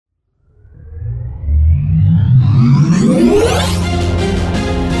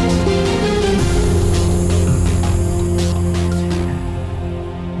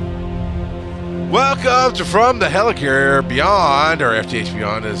comes from the Helicarrier Beyond, or FTH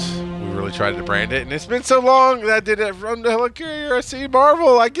Beyond, as we really tried to brand it. And it's been so long that I did it from the Helicarrier. I see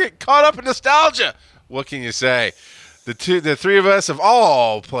Marvel. I get caught up in nostalgia. What can you say? The three of us have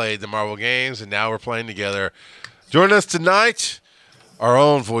all played the Marvel games, and now we're playing together. Join us tonight, our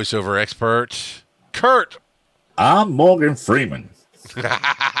own voiceover expert, Kurt. I'm Morgan Freeman.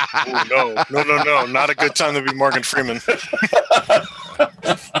 Oh, no. Not a good time to be Morgan Freeman.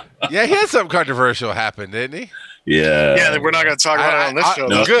 Yeah, he had something controversial happen, didn't he? Yeah, we're not going to talk about it on this show.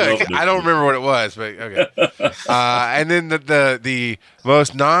 No, Good. no. I don't remember what it was, but okay. And then the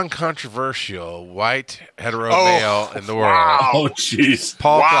most non-controversial white hetero male in the world. Wow. Oh, jeez.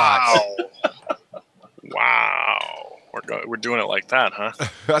 Paul Wow. Klotz. Wow. We're doing it like that, huh?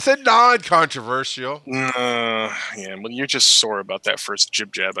 I said non-controversial. Yeah, well, you're just sore about that first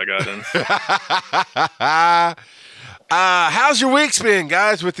jib jab I got in. How's your week's been,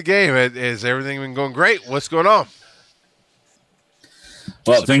 guys, with the game? Has everything been going great? What's going on?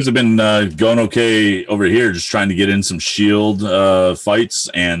 Well, things have been going okay over here, just trying to get in some shield fights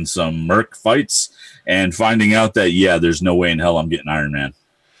and some Merc fights, and finding out that, there's no way in hell I'm getting Iron Man.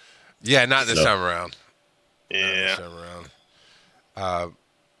 Yeah, not this time around. Yeah.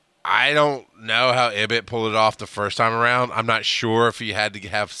 I don't know how Ibit pulled it off the first time around. I'm not sure if you had to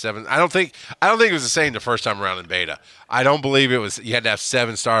have 7. I don't think it was the same the first time around in beta. I don't believe it was. You had to have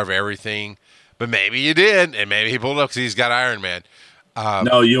 7-star of everything, but maybe you did, and maybe he pulled it up because he's got Iron Man.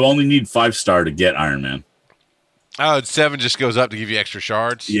 No, you only need 5-star to get Iron Man. Oh, 7 just goes up to give you extra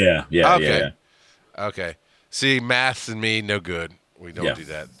shards. Yeah. Okay. See, maths and me no good. We don't do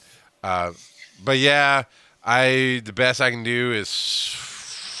that. But yeah. The best I can do is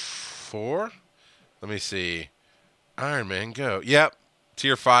 4. Let me see. Iron Man, go. Yep.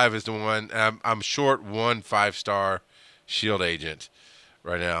 Tier 5 is the one. I'm short 1 5-star shield agent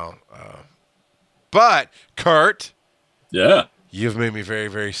right now. But, Kurt. Yeah. You've made me very,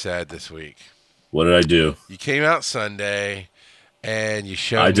 very sad this week. What did I do? You came out Sunday, and you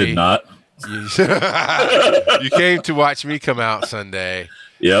showed me. I did not. You came to watch me come out Sunday.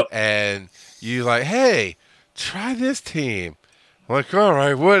 Yep. And you like, hey, try this team. I'm like, all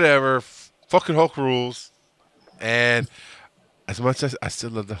right, whatever. Fucking Hulk rules. And as much as I still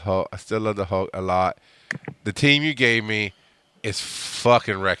love the Hulk a lot, the team you gave me is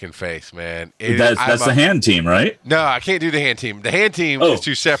fucking wrecking face, man. That's the hand team, right? No, I can't do the hand team. The hand team is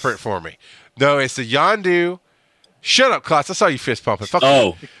too separate for me. No, it's the Yondu. Shut up, Klotz. I saw you fist pumping. Fuck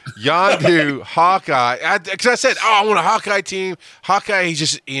you. Yondu, Hawkeye. Because I said, I want a Hawkeye team. Hawkeye,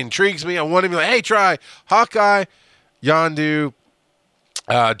 he intrigues me. I want him to be like, hey, try Hawkeye, Yondu,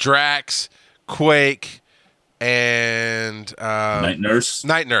 Drax, Quake, and Night Nurse.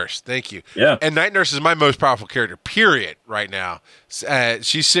 Night Nurse, thank you. Yeah. And Night Nurse is my most powerful character, period, right now.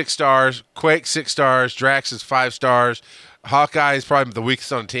 She's 6 stars. Quake, 6 stars. Drax is 5 stars. Hawkeye is probably the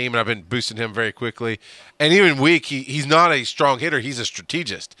weakest on the team, and I've been boosting him very quickly. And even weak, he's not a strong hitter. He's a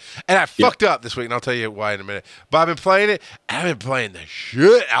strategist. And I fucked up this week, and I'll tell you why in a minute. But I've been playing it. I've been playing the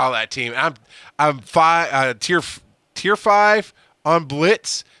shit out of that team. I'm tier 5 on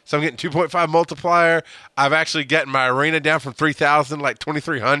Blitz, so I'm getting 2.5 multiplier. I've actually gotten my arena down from 3,000 to like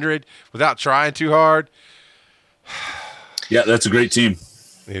 2,300 without trying too hard. Yeah, that's a great team.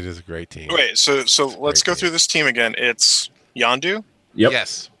 It is a great team. Wait, so let's go through this team again. It's Yondu? Yep.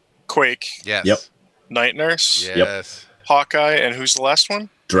 Yes. Quake? Yes. Yep. Night Nurse? Yes. Hawkeye, and who's the last one?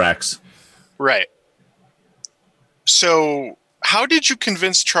 Drax. Right. So how did you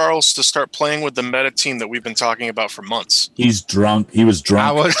convince Charles to start playing with the meta team that we've been talking about for months? He's drunk. He was drunk.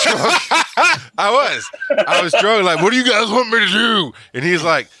 I was drunk. I was drunk. Like, what do you guys want me to do? And he's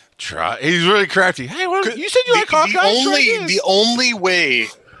like, try. He's really crafty. Hey, you said you like Hawkeye? The only way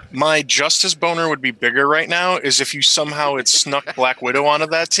my Justice Boner would be bigger right now is if you somehow had snuck Black Widow onto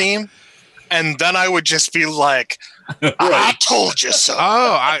that team. And then I would just be like, I told you so.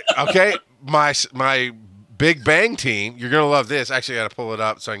 Okay. My Big Bang team, you're going to love this. Actually, I got to pull it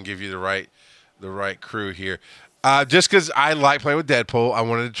up so I can give you the right crew here. Just because I like playing with Deadpool, I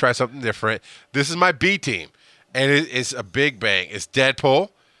wanted to try something different. This is my B team, and it's a Big Bang. It's Deadpool,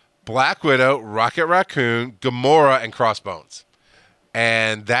 Black Widow, Rocket Raccoon, Gamora, and Crossbones.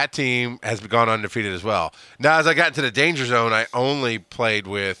 And that team has gone undefeated as well. Now, as I got into the Danger Zone, I only played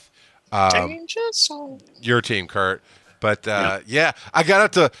with your team, Kurt. But I got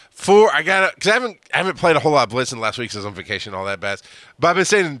up to 4. Because I haven't played a whole lot of Blitz in the last week since on vacation, all that bad. But I've been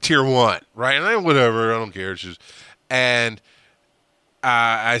staying in tier 1, right? And whatever, I don't care. It's just, and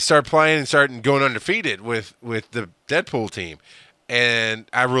I started playing and started going undefeated with the Deadpool team. And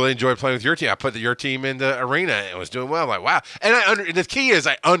I really enjoyed playing with your team. I put your team in the arena and was doing well. I'm like, wow. And the key is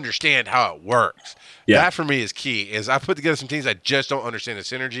I understand how it works. Yeah. That for me is key. Is I put together some teams I just don't understand the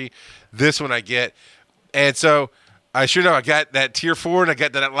synergy. This one I get, and so I got that tier 4 and I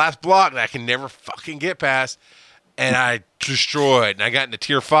got that last block that I can never fucking get past, and I destroyed. And I got into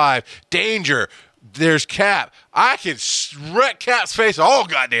tier 5. Danger. There's Cap. I can wreck Cap's face all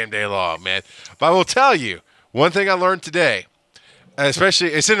goddamn day long, man. But I will tell you one thing I learned today. Especially,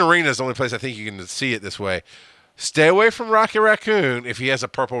 it's in arenas, the only place I think you can see it this way. Stay away from Rocket Raccoon if he has a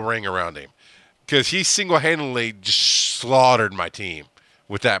purple ring around him, because he single-handedly just slaughtered my team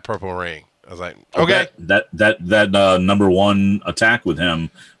with that purple ring. I was like, okay, that number 1 attack with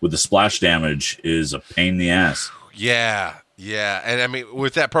him with the splash damage is a pain in the ass. Yeah, and I mean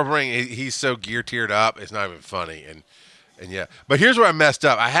with that purple ring, he's so gear tiered up, it's not even funny. And yeah, but here's where I messed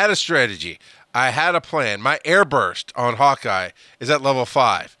up. I had a strategy. I had a plan. My airburst on Hawkeye is at level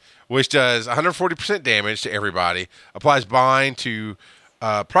 5, which does 140% damage to everybody, applies bind to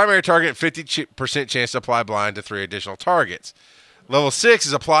primary target, 50% chance to apply blind to 3 additional targets. Level 6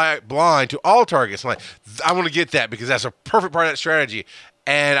 is apply blind to all targets. I'm like, I want to get that because that's a perfect part of that strategy.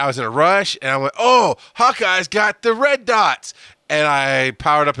 And I was in a rush, and I went, oh, Hawkeye's got the red dots. And I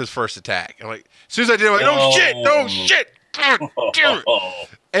powered up his first attack. I'm like, as soon as I did it, I'm like, no shit.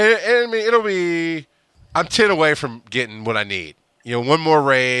 And I mean, it'll be, I'm 10 away from getting what I need. You know, one more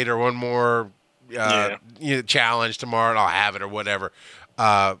raid or one more challenge tomorrow, and I'll have it or whatever.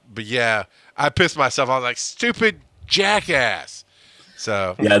 But yeah, I pissed myself. I was like, stupid jackass.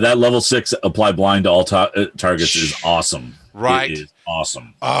 So yeah, that level 6 apply blind to all targets is awesome. Right. It is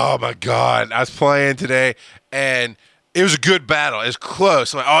awesome. Oh my God. I was playing today, and it was a good battle. It was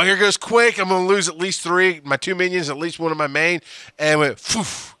close. I'm like, oh, here goes Quake. I'm going to lose at least 3. My 2 minions, at least one of my main. And went,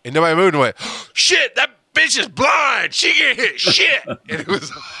 poof. And nobody moved. And went, shit, that bitch is blind. She can't hit shit. And it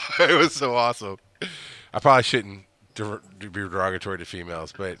was so awesome. I probably shouldn't be derogatory to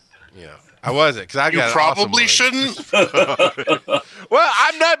females, but, you know, I wasn't. Because I got You probably shouldn't. Well,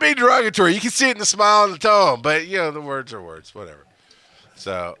 I'm not being derogatory. You can see it in the smile and the tone. But, you know, the words are words. Whatever.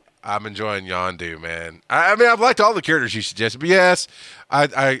 So I'm enjoying Yondu, man. I mean, I've liked all the characters you suggested, but yes,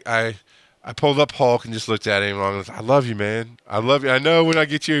 I pulled up Hulk and just looked at him and I love you, man. I love you. I know when I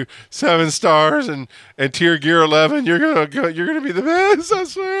get you 7 stars and tier gear 11, you're gonna be the best. I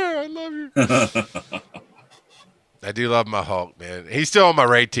swear, I love you. I do love my Hulk, man. He's still on my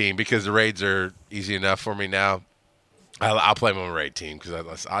raid team because the raids are easy enough for me now. I'll play him on my raid team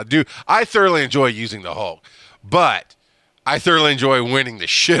because I thoroughly enjoy using the Hulk, but I thoroughly enjoy winning the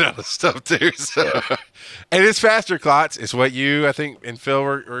shit out of stuff too. So. Yeah. And it's faster, Klotz. It's what you, I think, and Phil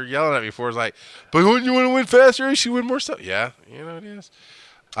were yelling at me for. It's like, but wouldn't you want to win faster? You should win more stuff. Yeah, you know it is.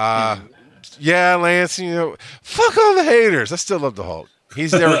 Yeah, Lance, you know, fuck all the haters. I still love the Hulk.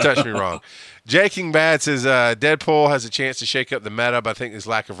 He's never touched me wrong. J. King Bad says Deadpool has a chance to shake up the meta, but I think his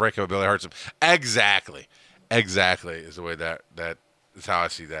lack of breakup ability hurts him. Exactly is the way that is how I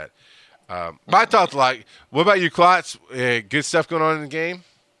see that. But I thought, like, what about you, Klotz? Good stuff going on in the game?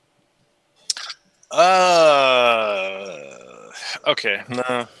 Okay.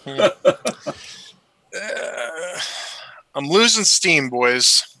 No. I'm losing steam,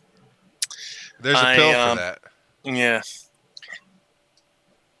 boys. There's a pill for that. Yeah.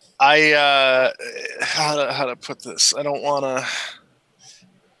 How to put this? I don't want to.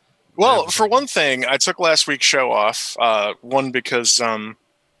 Well, for one thing, I took last week's show off. One because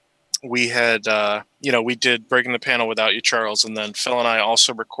we had we did Breaking the Panel Without You, Charles, and then Phil and I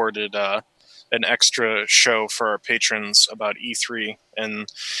also recorded an extra show for our patrons about E3,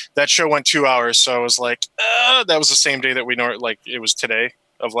 and that show went 2 hours. So I was like, that was the same day that we know, like it was today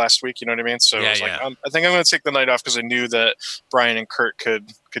of last week. You know what I mean? So I was like, I think I'm going to take the night off because I knew that Brian and Kurt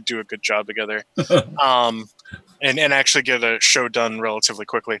could do a good job together, and actually get a show done relatively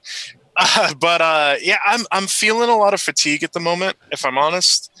quickly. But I'm feeling a lot of fatigue at the moment, if I'm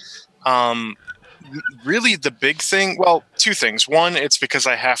honest. Really the big thing, well, 2 things. One, it's because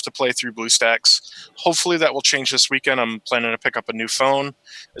I have to play through BlueStacks. Hopefully that will change this weekend. I'm planning to pick up a new phone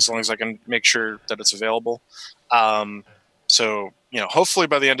as long as I can make sure that it's available. So, hopefully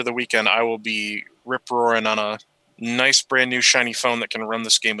by the end of the weekend, I will be rip-roaring on a nice brand new shiny phone that can run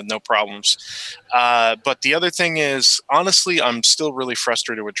this game with no problems. But the other thing is, honestly, I'm still really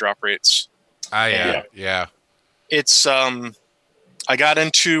frustrated with drop rates. Yeah. It's, I got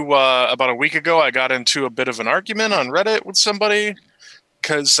into, about a week ago, I got into a bit of an argument on Reddit with somebody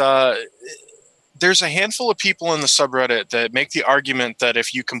because there's a handful of people in the subreddit that make the argument that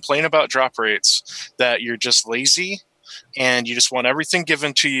if you complain about drop rates, that you're just lazy. and you just want everything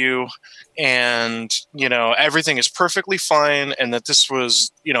given to you, and everything is perfectly fine, and that this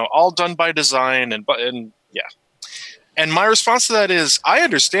was all done by design, and yeah. And my response to that is, I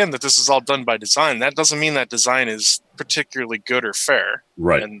understand that this is all done by design. That doesn't mean that design is particularly good or fair.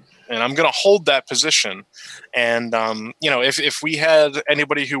 Right. And I'm going to hold that position. And, if we had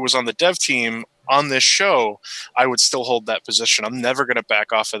anybody who was on the dev team on this show, I would still hold that position. I'm never going to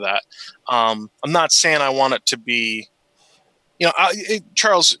back off of that. I'm not saying I want it to be,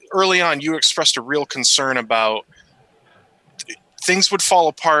 Charles, early on, you expressed a real concern about things would fall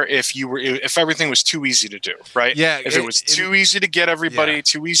apart if everything was too easy to do, right? Yeah. If it was too easy to get everybody,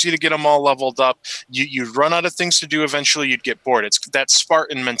 too easy to get them all leveled up, you'd run out of things to do. Eventually, you'd get bored. It's that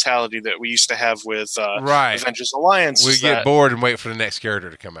Spartan mentality that we used to have with Avengers Alliance. We get bored and wait for the next character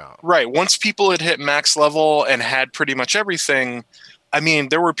to come out. Right. Once people had hit max level and had pretty much everything, I mean,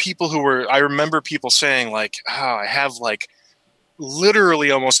 there were people I remember people saying like, oh, I have like literally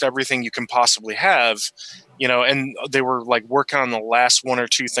almost everything you can possibly have. And they were like working on the last one or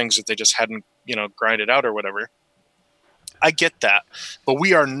two things that they just hadn't, grinded out or whatever. I get that, but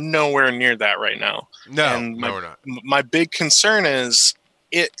we are nowhere near that right now. No, we're not. My big concern is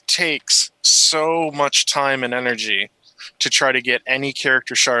it takes so much time and energy to try to get any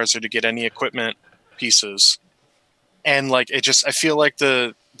character shards or to get any equipment pieces. And like, I feel like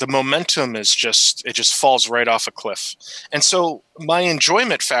the momentum it just falls right off a cliff. And so my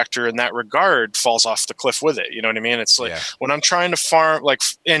enjoyment factor in that regard falls off the cliff with it. You know what I mean? It's like when I'm trying to farm,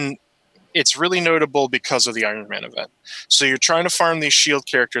 and it's really notable because of the Iron Man event. So you're trying to farm these shield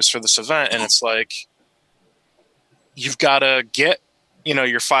characters for this event, and it's like, you've got to get,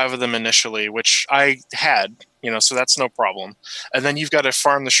 your 5 of them initially, which I had, so that's no problem. And then you've got to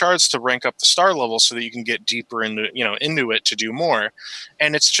farm the shards to rank up the star level so that you can get deeper into it to do more.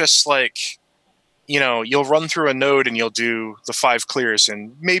 And it's just like, you'll run through a node and you'll do the 5 clears,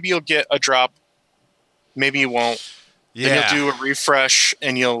 and maybe you'll get a drop, maybe you won't. Yeah. Then you'll do a refresh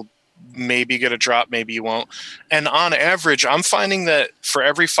and you'll maybe get a drop, maybe you won't. And on average, I'm finding that for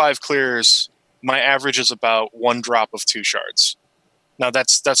every 5 clears, my average is about 1 drop of 2 shards. Now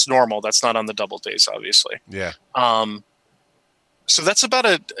that's normal. That's not on the double days, obviously. Yeah. So that's about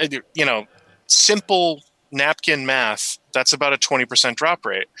a simple napkin math. That's about a 20% drop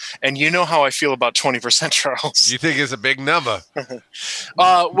rate. And you know how I feel about 20%, Charles. You think it's a big number?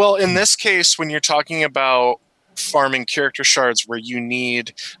 Well, in this case, when you're talking about farming character shards where you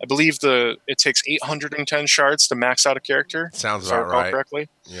need, I believe it takes 810 shards to max out a character. Sounds about right. Correctly.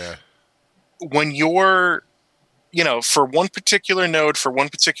 Yeah. When you're for one particular node, for one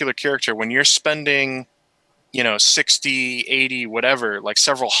particular character, when you're spending, 60, 80, whatever, like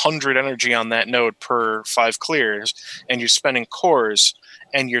several hundred energy on that node per 5 clears, and you're spending cores,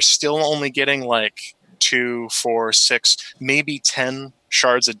 and you're still only getting like 2, 4, 6, maybe 10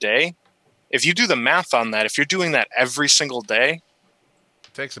 shards a day. If you do the math on that, if you're doing that every single day,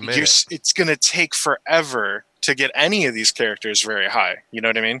 it takes a minute. It's going to take forever to get any of these characters very high. You know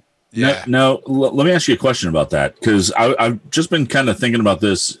what I mean? Yeah. Now, let me ask you a question about that, because I've just been kind of thinking about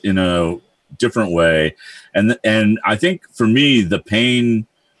this in a different way, and I think for me the pain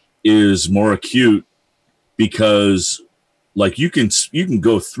is more acute because, like, you can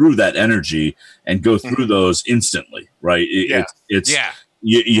go through that energy and go through those instantly, right? It's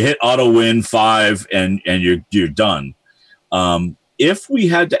you hit auto win 5 and you're done. If we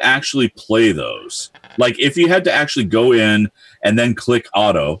had to actually play those, like if you had to actually go in and then click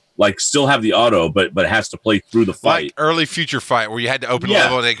auto, like still have the auto, but it has to play through the fight. Like early future fight where you had to open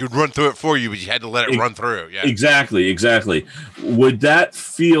level and they could run through it for you, but you had to let it run through. Yeah, exactly. Would that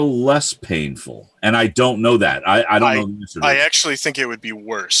feel less painful? And I don't know that. I don't know the answer to that. I actually think it would be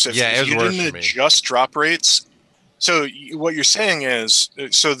worse. If it was worse didn't adjust drop rates. So what you're saying is,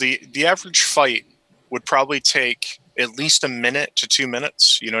 so the average fight would probably take at least a minute to 2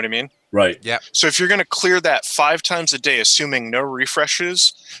 minutes. You know what I mean? Right. Yeah. So if you're going to clear that 5 times a day, assuming no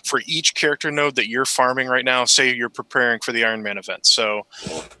refreshes for each character node that you're farming right now, say you're preparing for the Iron Man event. So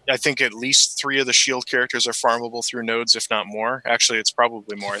I think at least 3 of the shield characters are farmable through nodes, if not more. Actually, it's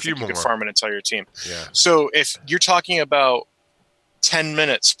probably more. I think you can farm an entire team. Yeah. So if you're talking about 10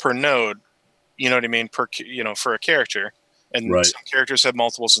 minutes per node, you know what I mean, for a character, and some characters have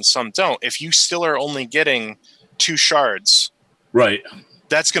multiples and some don't. If you still are only getting 2 shards, right,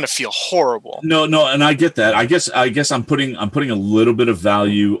 that's going to feel horrible. No, and I get that. I guess I'm putting a little bit of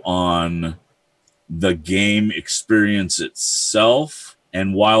value on the game experience itself.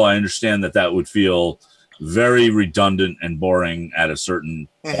 And while I understand that would feel very redundant and boring at a certain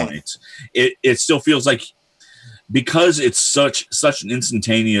point, it still feels like because it's such an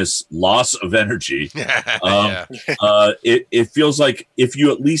instantaneous loss of energy. Yeah. It feels like if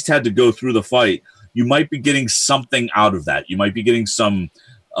you at least had to go through the fight, you might be getting something out of that. You might be getting some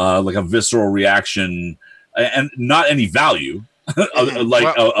like a visceral reaction, and not any value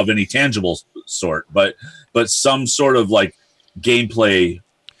of any tangible sort, but some sort of like gameplay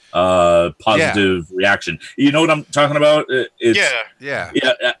positive reaction. You know what I'm talking about? Yeah.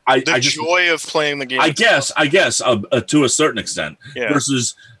 The joy of playing the game. I guess to a certain extent,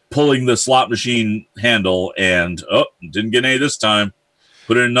 versus pulling the slot machine handle and didn't get any this time.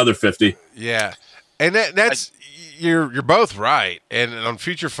 Put in another 50. Yeah, and that's you're both right. And on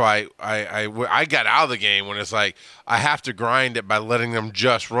Future Fight, I got out of the game when it's like I have to grind it by letting them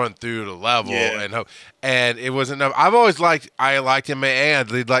just run through the level and hope. And it wasn't enough. I've always liked MAA, and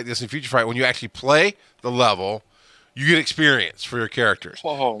they'd like this in Future Fight. When you actually play the level, you get experience for your characters.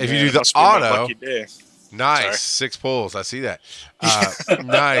 If you do the auto, nice. Sorry. 6 pulls. I see that.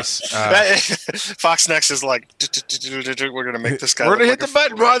 Nice. Fox Next is like, we're going to make this guy. We're going to hit the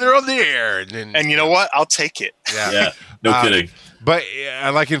button while they're on the air. And you know what? I'll take it. Yeah. No kidding. But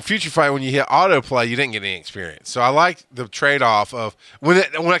like in Future Fight, when you hit autoplay, you didn't get any experience. So I like the trade-off of when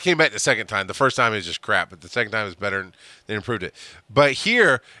I came back the second time. The first time it was just crap, but the second time was better and they improved it. But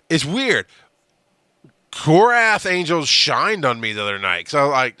here, it's weird. Coarse Angels shined on me the other night.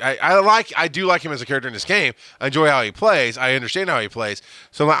 So I do like him as a character in this game. I enjoy how he plays. I understand how he plays.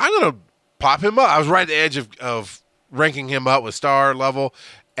 So I'm going to pop him up. I was right at the edge of ranking him up with star level.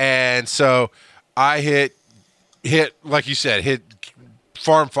 And so I hit like you said, hit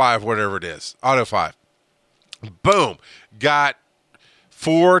farm 5, whatever it is, auto 5. Boom. Got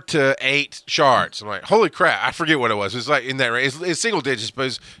 4 to 8 shards. I'm like, holy crap. I forget what it was. It was like in that range. It's single digits, but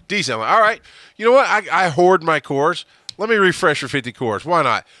it's decent. I'm like, all right. You know what? I hoard my cores. Let me refresh for 50 cores. Why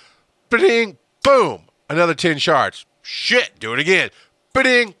not? Ba-ding, boom. Another 10 shards. Shit. Do it again.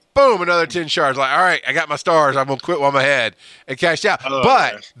 Ba-ding, boom. Another 10 shards. Like, all right, I got my stars. I'm going to quit while I'm ahead and cashed out.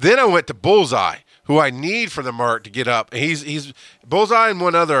 Then I went to Bullseye, who I need for the Merc to get up. And he's Bullseye and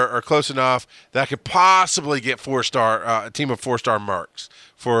one other are close enough that I could possibly get 4-star, a team of 4-star Mercs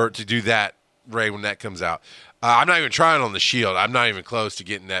to do that raid when that comes out. I'm not even trying on the shield. I'm not even close to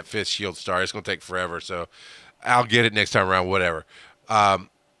getting that 5th shield star. It's going to take forever, so I'll get it next time around, whatever.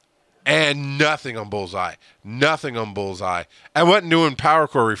 And nothing on Bullseye. I wasn't doing power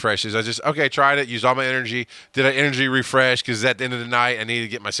core refreshes. I just, tried it, used all my energy, did an energy refresh because at the end of the night I needed to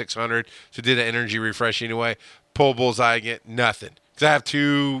get my 600, so did an energy refresh anyway. Pull Bullseye again, nothing. Because I have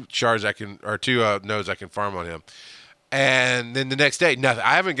 2 shards two nodes I can farm on him. And then the next day, nothing.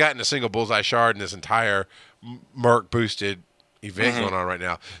 I haven't gotten a single Bullseye shard in this entire Merc boosted event going on right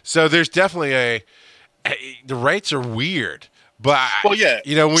now. So there's definitely the rates are weird. But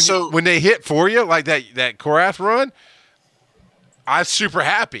when they hit for you like that Korath run, I'm super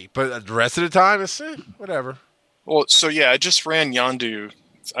happy. But the rest of the time, it's whatever. Well, so I just ran Yondu.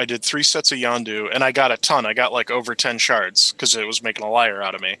 I did 3 sets of Yondu, and I got a ton. I got like over 10 shards because it was making a liar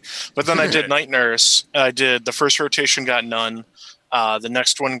out of me. But then I did Night Nurse. I did the first rotation, got none. The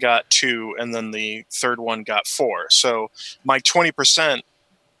next one got 2, and then the third one got 4. So my 20%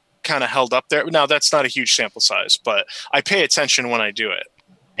 kind of held up there. Now, that's not a huge sample size, but I pay attention when I do it.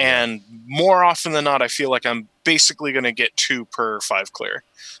 And more often than not, I feel like I'm basically going to get 2 per 5 clear.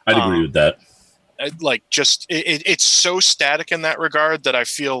 I'd agree with that. Like it's so static in that regard that I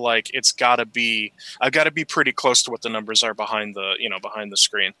feel like I've got to be pretty close to what the numbers are behind the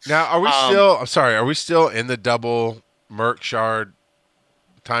screen. Now, are we still in the double Merc shard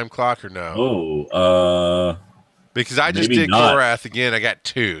time clock or no? Because I just did Korath again. I got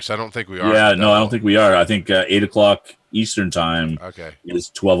 2, so I don't think we are. Yeah, no, I don't think we are. I think 8 o'clock Eastern time is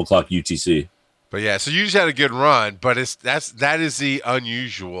 12 o'clock UTC. But yeah, so you just had a good run, but that is the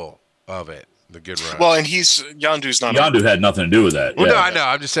unusual of it. The good run. Well, and Yondu's not. Yondu had nothing to do with that. Well, no, I know.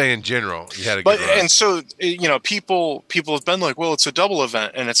 I'm just saying in general, you had a good run. And so people have been like, well, it's a double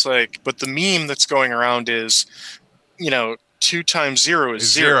event, and it's like, but the meme that's going around is, 2 times 0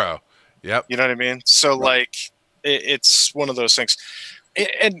 is 0. Yep. You know what I mean? So like, it's one of those things,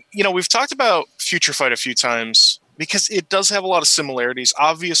 and we've talked about Future Fight a few times because it does have a lot of similarities.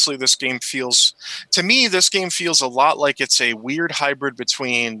 Obviously, this game feels a lot like it's a weird hybrid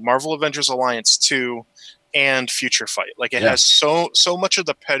between Marvel Avengers Alliance 2 and Future Fight. Like it has so much of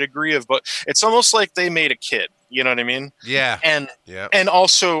the pedigree of, but it's almost like they made a kid. You know what I mean? Yeah. And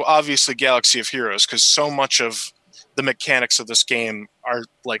also obviously Galaxy of Heroes, because so much of the mechanics of this game are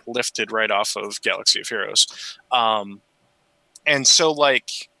like lifted right off of Galaxy of Heroes. And so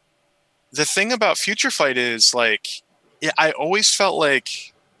like the thing about Future Fight is like, I always felt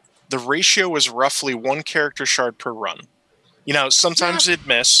like the ratio was roughly 1 character shard per run. You know, sometimes it'd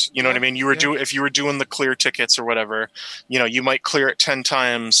miss. You know what I mean? If you were doing the clear tickets or whatever, you know, you might clear it 10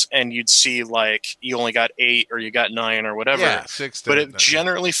 times and you'd see like you only got 8 or you got 9 or whatever. Yeah, 6. But it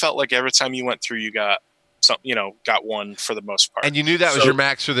generally felt like every time you went through, you got got 1 for the most part. And you knew that was your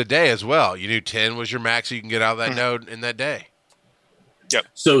max for the day as well. You knew 10 was your max, so you can get out of that node in that day. Yep.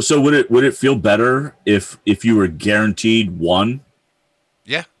 So would it feel better if you were guaranteed 1?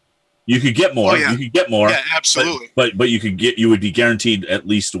 Yeah. You could get more. You could get more. Yeah, absolutely. But you would be guaranteed at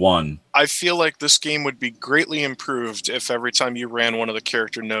least 1. I feel like this game would be greatly improved if every time you ran one of the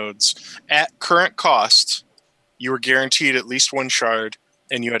character nodes at current cost, you were guaranteed at least 1 shard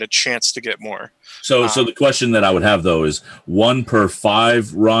and you had a chance to get more. So the question that I would have though is 1 per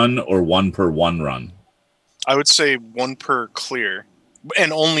 5 run or 1 per 1 run? I would say 1 per clear.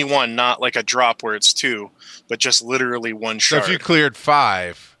 And only 1, not like a drop where it's 2, but just literally 1 shard. So if you cleared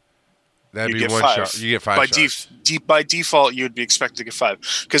 5, that'd be 1 shard. You get 5 shards. By default, you would be expected to get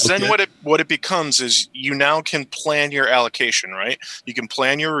 5. Because then what it becomes is you now can plan your allocation, right? You can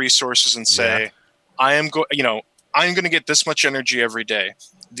plan your resources and say, I'm going to get this much energy every day.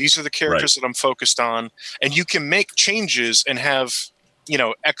 These are the characters that I'm focused on, and you can make changes and have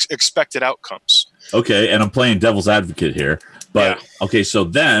expected outcomes. Okay, and I'm playing devil's advocate here, but okay, so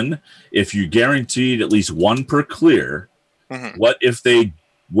then if you guaranteed at least 1 per clear, what if they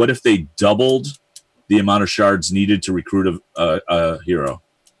doubled the amount of shards needed to recruit a hero?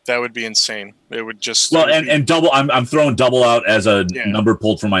 That would be insane. It would just and double. I'm throwing double out as a number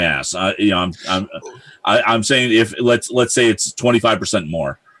pulled from my ass. I'm saying if let's say it's 25%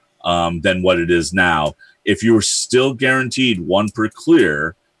 more than what it is now. If you were still guaranteed 1 per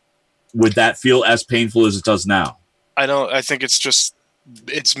clear, would that feel as painful as it does now? I don't. I think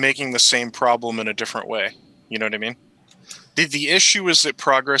it's making the same problem in a different way. You know what I mean? The issue is that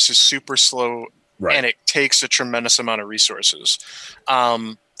progress is super slow, and it takes a tremendous amount of resources.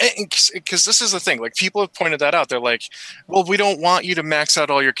 Because this is the thing, like people have pointed that out. They're like, well, we don't want you to max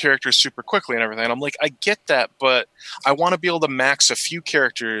out all your characters super quickly and everything. And I'm like, I get that, but I want to be able to max a few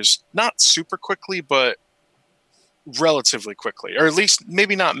characters, not super quickly, but relatively quickly, or at least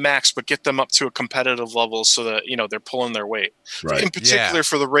maybe not max, but get them up to a competitive level so that, they're pulling their weight. Right. In particular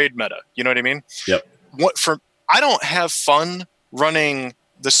for the raid meta. You know what I mean? Yep. I don't have fun running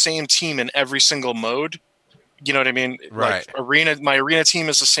the same team in every single mode. You know what I mean? Right. Like my arena team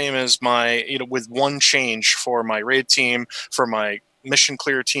is the same as my, with 1 change for my raid team, for my mission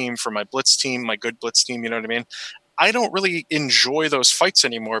clear team, for my blitz team, my good blitz team. You know what I mean? I don't really enjoy those fights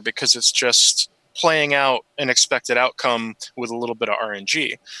anymore because it's just playing out an expected outcome with a little bit of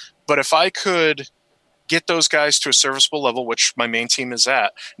RNG. But if I could get those guys to a serviceable level, which my main team is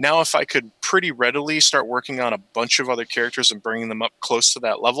at, now if I could pretty readily start working on a bunch of other characters and bringing them up close to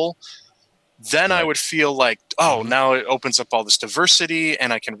that level, then I would feel like, now it opens up all this diversity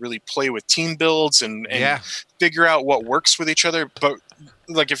and I can really play with team builds and figure out what works with each other. But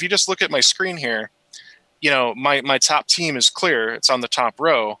like, if you just look at my screen here, my top team is clear. It's on the top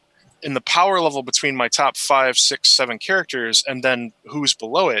row. And the power level between my top 5, 6, 7 characters and then who's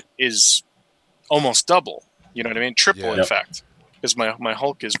below it is almost double. You know what I mean? Triple, in fact. Because my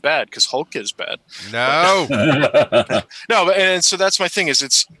Hulk is bad, because Hulk is bad. No. No, and so that's my thing is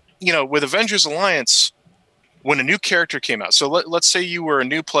it's, with Avengers Alliance, when a new character came out, so let's say you were a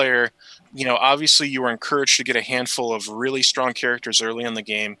new player, obviously you were encouraged to get a handful of really strong characters early in the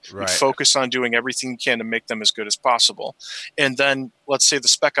game. Right. You focus on doing everything you can to make them as good as possible. And then let's say the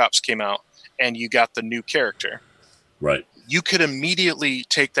Spec Ops came out and you got the new character. Right. You could immediately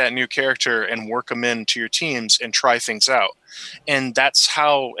take that new character and work them into your teams and try things out. And that's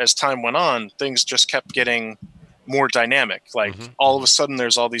how, as time went on, things just kept getting more dynamic. Like all of a sudden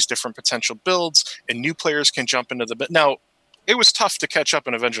there's all these different potential builds and new players can jump into the now it was tough to catch up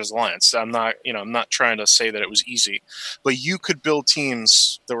in Avengers Alliance. I'm not trying to say that it was easy, but you could build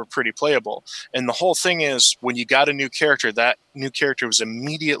teams that were pretty playable. And the whole thing is when you got a new character, that new character was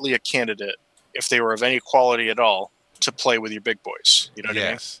immediately a candidate, if they were of any quality at all, to play with your big boys. You know what I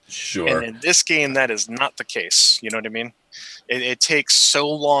mean? Sure. And in this game, that is not the case. You know what I mean? It takes so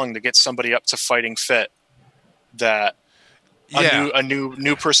long to get somebody up to fighting fit that a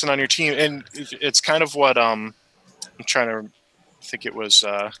new person on your team, and it's kind of what I'm trying to think it was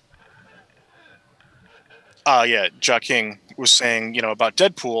Ja King was saying, about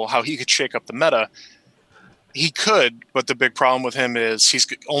Deadpool, how he could shake up the meta. He could, but the big problem with him is he's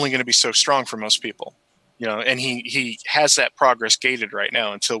only going to be so strong for most people. And he has that progress gated right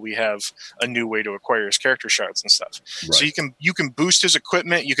now until we have a new way to acquire his character shards and stuff. Right. So you can boost his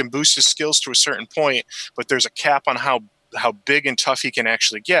equipment, you can boost his skills to a certain point, but there's a cap on how big and tough he can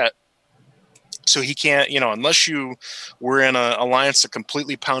actually get So he can't, unless you were in an alliance that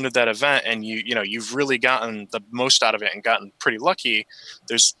completely pounded that event and you've really gotten the most out of it and gotten pretty lucky,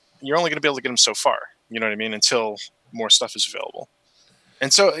 you're only going to be able to get him so far. You know what I mean? Until more stuff is available.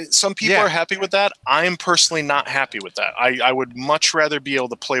 And so some people are happy with that. I'm personally not happy with that. I would much rather be able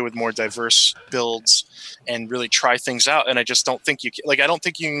to play with more diverse builds and really try things out. And I just don't think you can, I don't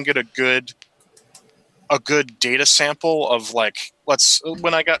think you can get a good data sample of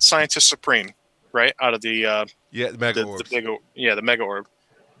when I got Scientist Supreme, right? Out of the Mega Orb. The Mega Orb.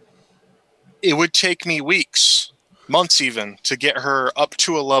 It would take me weeks, months even, to get her up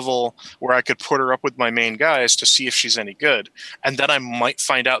to a level where I could put her up with my main guys to see if she's any good. And then I might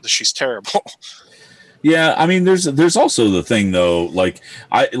find out that she's terrible. Yeah, I mean, there's also the thing though,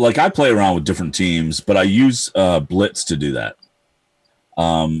 I play around with different teams, but I use Blitz to do that.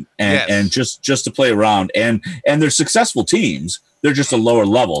 And just to play around, and they're successful teams. They're just a lower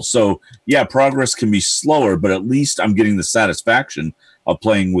level. So yeah, progress can be slower, but at least I'm getting the satisfaction of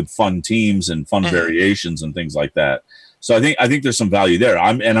playing with fun teams and fun variations and things like that. So I think there's some value there.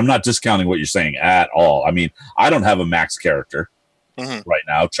 I'm not discounting what you're saying at all. I mean, I don't have a max character right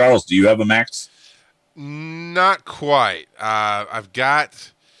now. Charles, do you have a max? Not quite. I've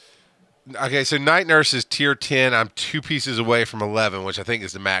got. Okay, so Night Nurse is tier 10. I'm 2 pieces away from 11, which I think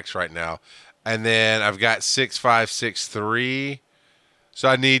is the max right now. And then I've got 6.5, 6.3. So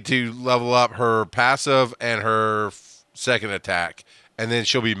I need to level up her passive and her second attack, and then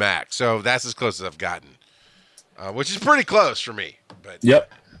she'll be max. So that's as close as I've gotten, which is pretty close for me. But yep.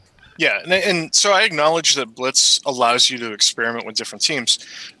 Yeah, and so I acknowledge that Blitz allows you to experiment with different teams,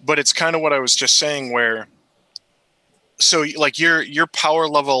 but it's kind of what I was just saying where – so your power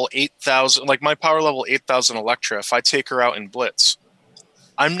level 8,000, my power level 8,000 Electra, if I take her out in Blitz,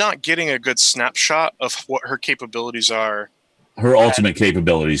 I'm not getting a good snapshot of what her capabilities are. Her ultimate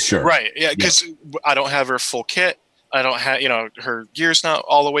capabilities, sure. Right, yeah, because I don't have her full kit. I don't have, her gear's not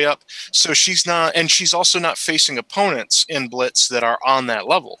all the way up. So she's not, and she's also not facing opponents in Blitz that are on that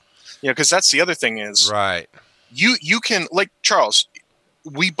level. Because that's the other thing is, right. You can, Charles,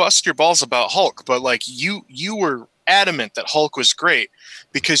 we bust your balls about Hulk, but you were adamant that Hulk was great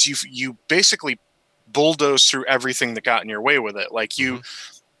because you basically bulldozed through everything that got in your way with it.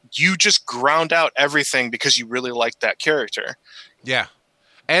 You just ground out everything because you really liked that character. Yeah.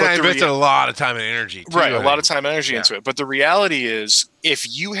 And I invested a lot of time and energy. Right, a lot of time and energy into it. But the reality is, if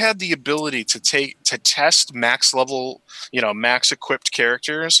you had the ability to test max level, max equipped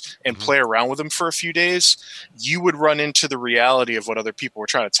characters and play around with them for a few days, you would run into the reality of what other people were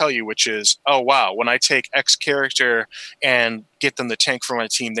trying to tell you, which is, oh, wow, when I take X character and get them the tank for my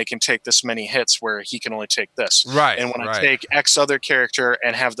team, they can take this many hits where he can only take this. Right. And when I take X other character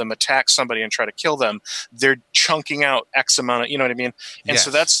and have them attack somebody and try to kill them, they're chunking out X amount of, you know what I mean? And so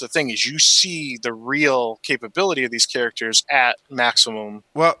that's the thing is you see the real capability of these characters at maximum.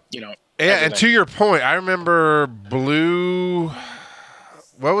 Well, and to your point, I remember Blue.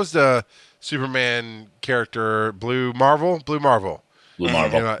 What was the Superman character? Blue Marvel.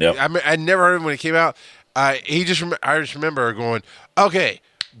 Yep. I never heard him when he came out. I just remember going, okay,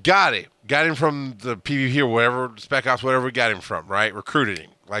 got him from the PvP or whatever, Spec Ops, whatever we got him from, right? Recruited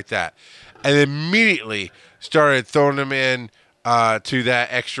him like that, and immediately started throwing him in to that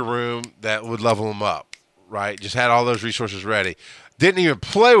extra room that would level him up, right? Just had all those resources ready. Didn't even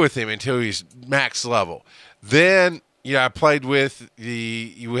play with him until he's max level. Then, I played with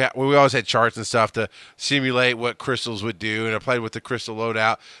we always had charts and stuff to simulate what crystals would do, and I played with the crystal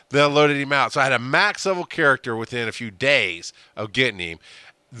loadout. Then I loaded him out. So I had a max level character within a few days of getting him.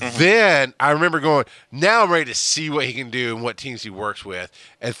 Then I remember going, now I'm ready to see what he can do and what teams he works with,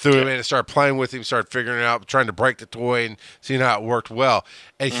 and threw him in and started playing with him, started figuring it out, trying to break the toy and seeing how it worked well.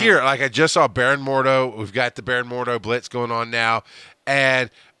 And here, I just saw Baron Mordo. We've got the Baron Mordo Blitz going on now. And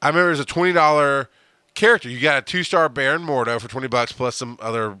I remember there's a $20 character. You got a 2-star Baron Mordo for $20 plus some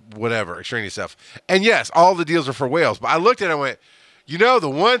other whatever, extraneous stuff. And yes, all the deals are for whales. But I looked at it and went, the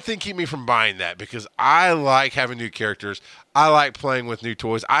one thing keep me from buying that because I like having new characters. I like playing with new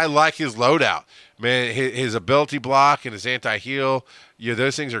toys. I like his loadout. Man, his ability block and his anti-heal,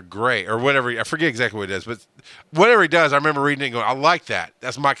 those things are great. Or whatever. I forget exactly what it is. But whatever he does, I remember reading it and going, I like that.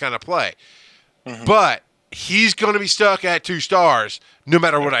 That's my kind of play. But he's going to be stuck at 2 stars no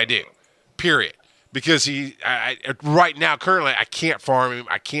matter what I do, period. Because right now, currently, I can't farm him.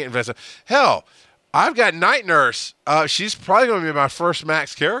 I can't invest him. Hell, I've got Night Nurse. She's probably going to be my first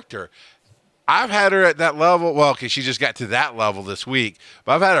max character. I've had her at that level. Well, okay, she just got to that level this week.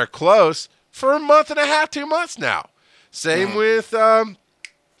 But I've had her close for a month and a half, 2 months now. Same with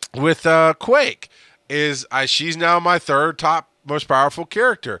Quake. She's now my 3rd top most powerful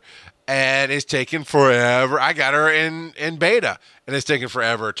character. and it's taken forever. I got her in beta, and it's taken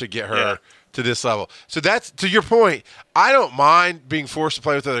forever to get her to this level. So that's, to your point, I don't mind being forced to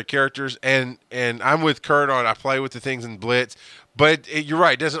play with other characters, and I'm with Kurt on I play with the things in Blitz, but you're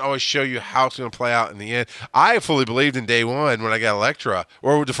right, it doesn't always show you how it's going to play out in the end. I fully believed in day one when I got Electra,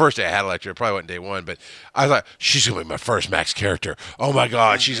 or the first day I had Electra, it probably wasn't day one, but I thought, she's going to be my first max character. Oh my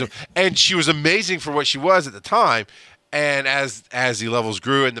God, and she was amazing for what she was at the time, and as the levels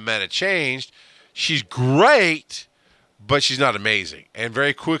grew and the meta changed, she's great, but she's not amazing. And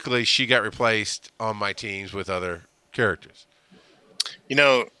very quickly, she got replaced on my teams with other characters. You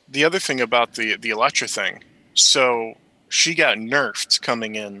know, the other thing about the Electra thing, so she got nerfed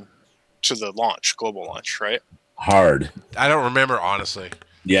coming in to the launch, global launch, right? Hard. I don't remember, honestly.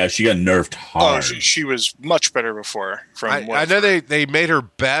 Yeah, she got nerfed hard. Oh, she was much better before. I know they made her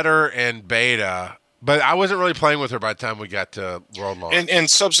better in beta, but I wasn't really playing with her by the time we got to World Launch.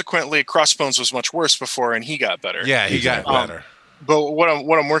 And subsequently, Crossbones was much worse before, and he got better. Yeah, he got better. But what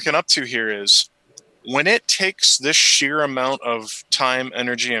I'm working up to here is when it takes this sheer amount of time,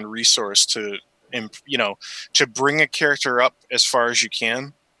 energy, and resource to bring a character up as far as you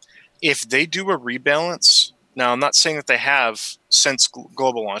can, if they do a rebalance. Now, I'm not saying that they have since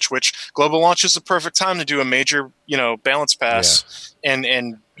global launch, which global launch is the perfect time to do a major, balance pass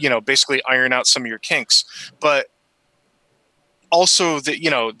and basically iron out some of your kinks. But also,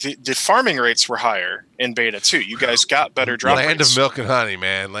 the farming rates were higher in beta too. You guys got better drop Land rates. of milk and honey,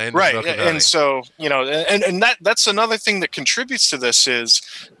 man. Land right. of milk and honey. And so, and that's another thing that contributes to this is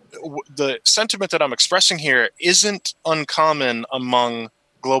the sentiment that I'm expressing here isn't uncommon among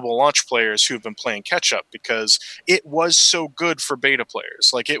global launch players who've been playing catch up, because it was so good for beta players.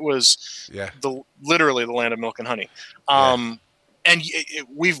 Like, it was literally the land of milk and honey. And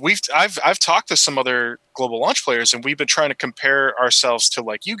I've talked to some other global launch players, and we've been trying to compare ourselves to,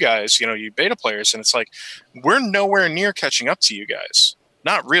 like, you guys, you beta players, and it's like we're nowhere near catching up to you guys.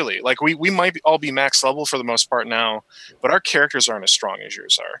 Not really. Like, we might all be max level for the most part now, but our characters aren't as strong as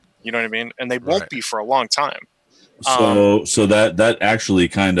yours are. You know what I mean? And they won't be for a long time. So that actually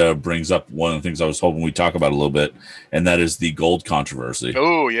kind of brings up one of the things I was hoping we'd talk about a little bit, and that is the gold controversy.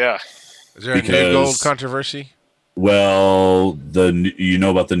 Oh, yeah. Is there a new gold controversy? Well, about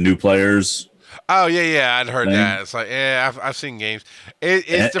the new players. Oh yeah, I'd heard that. It's like, I've seen games.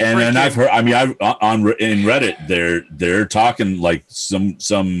 It's and I've heard. I mean, in Reddit, they're talking like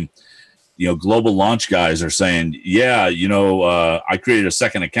some global launch guys are saying, I created a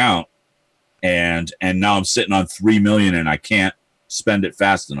second account, and now I'm sitting on 3 million, and I can't spend it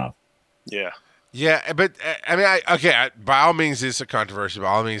fast enough. Yeah. Yeah, but I mean, by all means, it's a controversy. By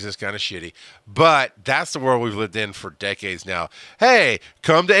all means, it's kind of shitty. But that's the world we've lived in for decades now. Hey,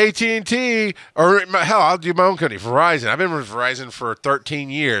 come to AT&T, or hell, I'll do my own company, Verizon. I've been with Verizon for 13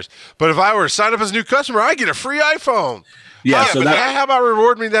 years. But if I were to sign up as a new customer, I get a free iPhone. Yeah, how about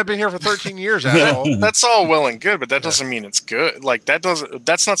reward me that I've been here for 13 years, asshole? That's all well and good, but that doesn't mean it's good. Like,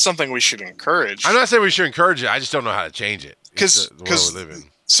 that's not something we should encourage. I'm not saying we should encourage it. I just don't know how to change it. Because the world we live in.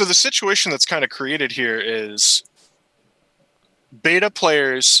 So the situation that's kind of created here is beta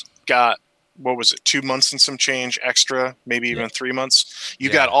players got, 2 months and some change extra, maybe even 3 months. You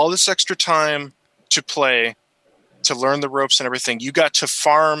got all this extra time to play, to learn the ropes and everything. You got to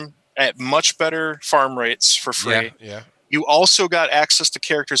farm at much better farm rates for free. Yeah. You also got access to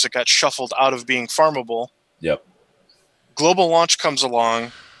characters that got shuffled out of being farmable. Yep. Global launch comes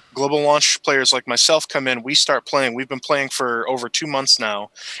along. Global launch players like myself come in. We start playing. We've been playing for over 2 months now.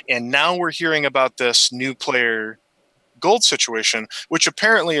 And now we're hearing about this new player gold situation, which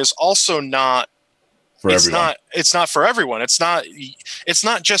apparently is also not for everyone. It's not for everyone. It's not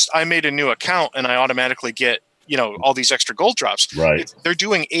just I made a new account and I automatically get, all these extra gold drops. Right. They're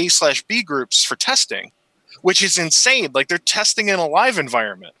doing A/B groups for testing, which is insane. Like, they're testing in a live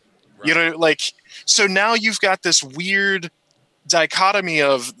environment. Right. So now you've got this weird dichotomy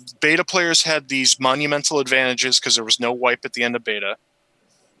of beta players had these monumental advantages because there was no wipe at the end of beta.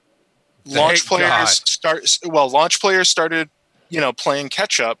 Launch players started, playing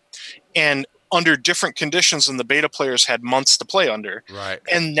catch up, and under different conditions than the beta players had months to play under. Right.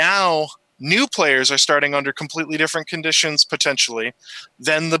 And now new players are starting under completely different conditions potentially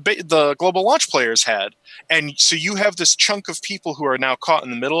than the global launch players had. And so you have this chunk of people who are now caught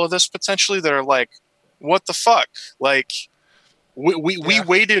in the middle of this potentially that are like, what the fuck? Like, we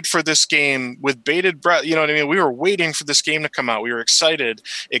waited for this game with bated breath. You know what I mean? We were waiting for this game to come out. We were excited.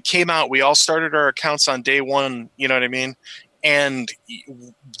 It came out. We all started our accounts on day one. You know what I mean? And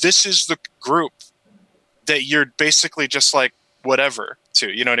this is the group that you're basically just like whatever to.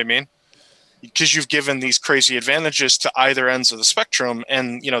 You know what I mean? because you've given these crazy advantages to either ends of the spectrum.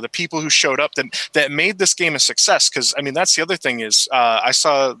 And, the people who showed up that made this game a success. Because, I mean, that's the other thing is I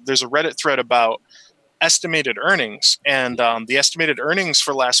saw there's a Reddit thread about estimated earnings. And the estimated earnings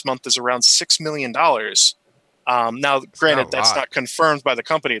for last month is around $6 million. Now, granted, that's not confirmed by the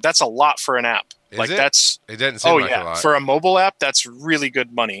company. That's a lot for an app. It doesn't seem like a lot. For a mobile app, that's really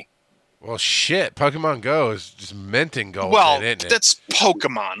good money. Well, shit, Pokemon Go is just minting gold. Well, isn't it? That's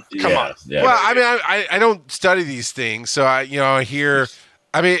Pokemon. Come on. Yeah. Well, I mean, I don't study these things, so I hear.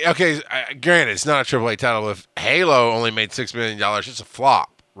 I mean, okay, granted, it's not a AAA title. If Halo only made $6 million, it's a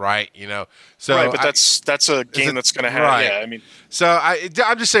flop, right? So right, but that's a game that's going to have. Right. Yeah, I mean, so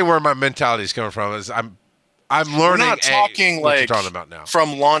I'm just saying where my mentality is coming from is I'm learning. We're not talking what you're talking about now.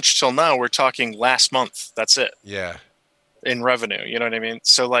 From launch till now. We're talking last month. That's it. Yeah. In revenue, you know what I mean?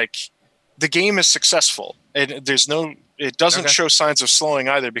 So the game is successful. It doesn't show signs of slowing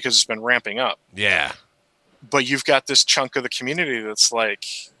either because it's been ramping up. Yeah. But you've got this chunk of the community that's like,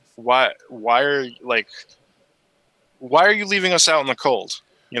 why are you leaving us out in the cold?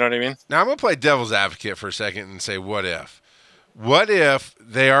 You know what I mean? Now I'm going to play devil's advocate for a second and say, what if? What if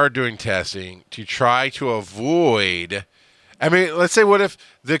they are doing testing to try to avoid... I mean, let's say what if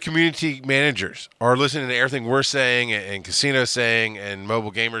the community managers are listening to everything we're saying and Casino saying and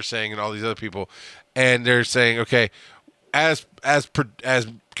Mobile Gamers saying and all these other people, and they're saying, okay, as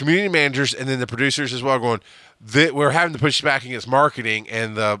community managers and then the producers as well going, we're having to push back against marketing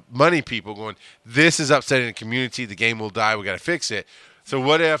and the money people going, this is upsetting the community, the game will die, we got to fix it. So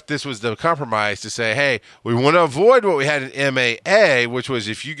what if this was the compromise to say, hey, we want to avoid what we had in MAA, which was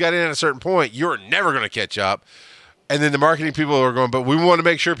if you got in at a certain point, you're never going to catch up. And then the marketing people are going, but we want to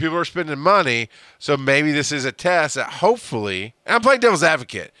make sure people are spending money. So maybe this is a test that hopefully, and I'm playing devil's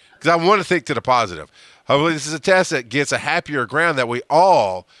advocate because I want to think to the positive. Hopefully this is a test that gets a happier ground that we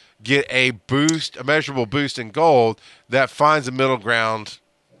all get a boost, a measurable boost in gold that finds a middle ground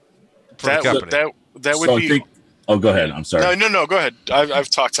for the company. That would be... Oh, go ahead. I'm sorry. No, go ahead. I've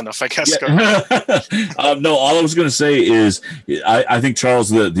talked enough, I guess. Yeah. No, all I was going to say is I think, Charles,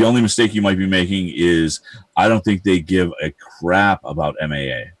 the only mistake you might be making is I don't think they give a crap about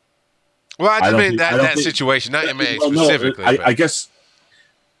MAA. Well, I mean that situation, not MAA specifically. I guess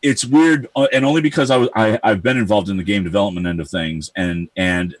it's weird, and only because I've been involved in the game development end of things, and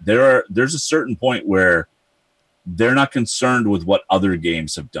there's a certain point where they're not concerned with what other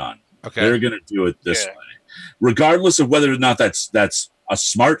games have done. Okay. They're going to do it this way, regardless of whether or not that's a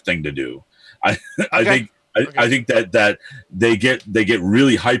smart thing to do. I think that they get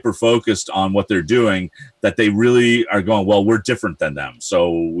really hyper focused on what they're doing, that they really are going, well, we're different than them,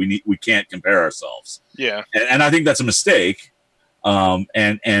 so we can't compare ourselves. Yeah, and I think that's a mistake. And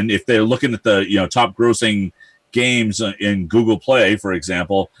if they're looking at the top grossing games in Google Play, for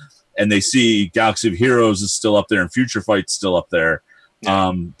example, and they see Galaxy of Heroes is still up there and Future Fight's still up there,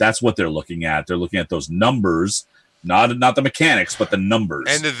 that's what they're looking at. They're looking at those numbers. Not the mechanics, but the numbers.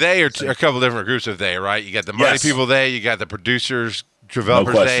 And they are a couple of different groups of they, right? You got the money people they, you got the producers,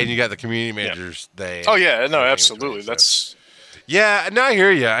 developers they, and you got the community managers they. Oh yeah, no, absolutely. That's I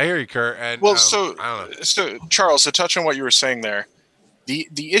hear you. I hear you, Kurt. And well, so Charles, to touch on what you were saying there,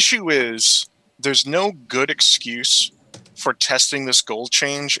 the issue is there's no good excuse for testing this goal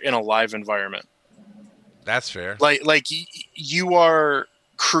change in a live environment. That's fair. Like you are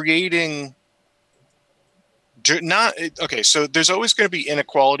creating. So there's always going to be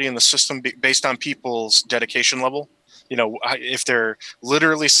inequality in the system based on people's dedication level. If they're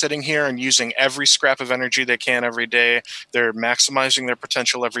literally sitting here and using every scrap of energy they can every day, they're maximizing their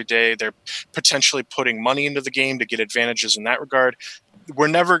potential every day, they're potentially putting money into the game to get advantages in that regard. We're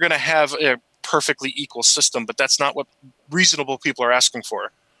never going to have a perfectly equal system, but that's not what reasonable people are asking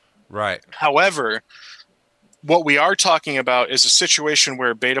for. Right. However, what we are talking about is a situation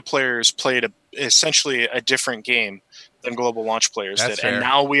where beta players played essentially a different game than global launch players did. Fair. And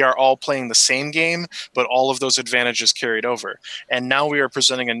now we are all playing the same game, but all of those advantages carried over. And now we are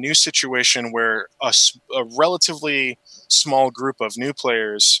presenting a new situation where a relatively small group of new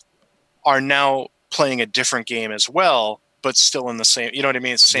players are now playing a different game as well, but still in the same, you know what I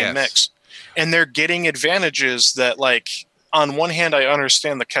mean? It's the same mix. And they're getting advantages that, like, on one hand, I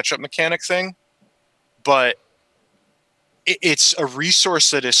understand the catch-up mechanic thing, but it's a resource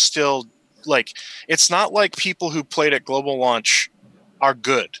that is still, like, it's not like people who played at global launch are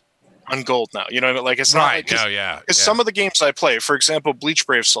good on gold now. You know what I mean? Like, it's not because some of the games I play, for example, Bleach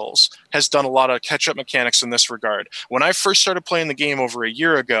Brave Souls has done a lot of catch-up mechanics in this regard. When I first started playing the game over a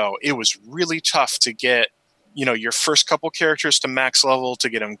year ago, it was really tough to get your first couple characters to max level, to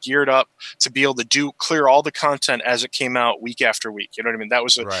get them geared up, to be able to clear all the content as it came out week after week. You know what I mean? That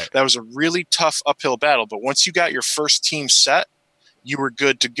was a really tough uphill battle. But once you got your first team set, you were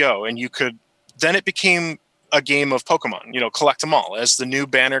good to go. And then it became a game of Pokemon, collect them all. As the new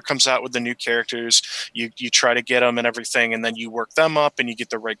banner comes out with the new characters, you try to get them and everything, and then you work them up and you get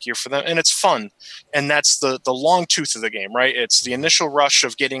the right gear for them, and it's fun. And that's the long tooth of the game, right? It's the initial rush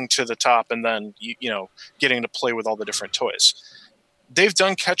of getting to the top, and then getting to play with all the different toys. They've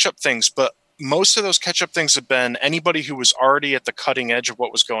done catch-up things, but most of those catch-up things have been anybody who was already at the cutting edge of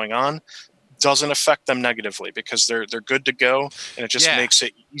what was going on. Doesn't affect them negatively because they're good to go, and it just makes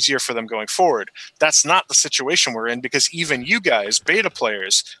it easier for them going forward. That's not the situation we're in, because even you guys, beta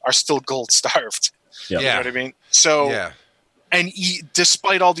players, are still gold starved. Yeah. You know what I mean? So, and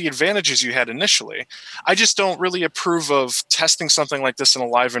despite all the advantages you had initially, I just don't really approve of testing something like this in a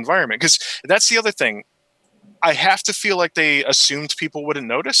live environment, because that's the other thing. I have to feel like they assumed people wouldn't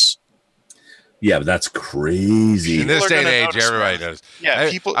notice. Yeah, but that's crazy. In this day and age, everybody knows.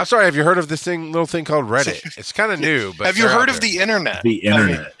 Yeah, I'm sorry. Have you heard of this little thing called Reddit? It's kind of new, but have you heard of the internet? The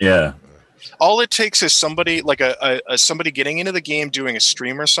internet, yeah. All it takes is somebody like somebody getting into the game, doing a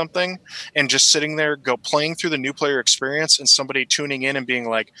stream or something, and just sitting there, playing through the new player experience, and somebody tuning in and being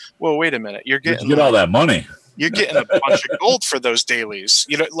like, "Whoa, wait a minute! You get all that money. You're getting a bunch of gold for those dailies."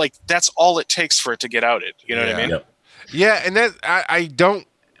 That's all it takes for it to get outed. You know what I mean? Yep. Yeah, and that I don't.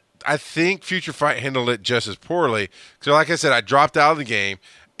 I think Future Fight handled it just as poorly. So, like I said, I dropped out of the game,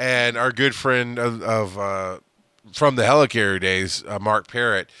 and our good friend from the Helicarrier days, Mark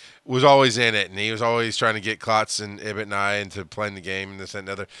Parrott, was always in it, and he was always trying to get Klotz and Ibit and I into playing the game and this and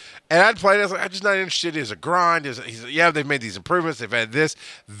another. And I'd played it. I was like, I'm just not interested. It's a grind. He said, yeah, they've made these improvements. They've had this.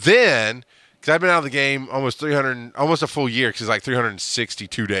 Then, because I've been out of the game almost a full year, because it's like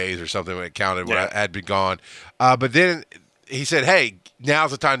 362 days or something when it counted when I had been gone. But then he said, hey,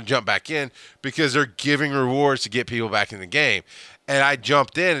 now's the time to jump back in, because they're giving rewards to get people back in the game. And I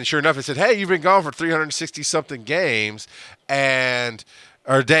jumped in, and sure enough, it said, hey, you've been gone for 360-something games,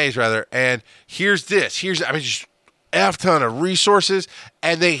 or days, rather, and here's this. Just F-ton of resources,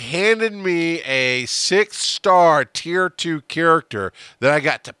 and they handed me a 6-star Tier 2 character that I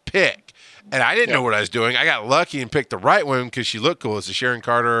got to pick. And I didn't know what I was doing. I got lucky and picked the right one because she looked cool. It's a Sharon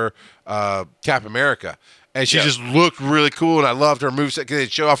Carter Cap America. And she just looked really cool, and I loved her moveset because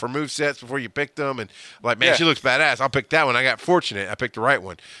they'd show off her movesets before you picked them. And like, man, she looks badass. I'll pick that one. I got fortunate. I picked the right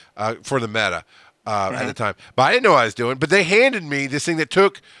one for the meta at the time. But I didn't know what I was doing. But they handed me this thing that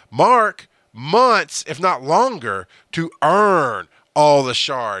took Mark months, if not longer, to earn all the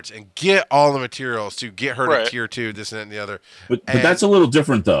shards and get all the materials to get her to Tier 2, this and that and the other. But that's a little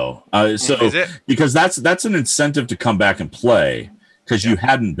different, though. Is it? Because that's an incentive to come back and play, because you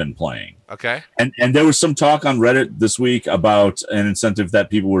hadn't been playing. Okay. And there was some talk on Reddit this week about an incentive that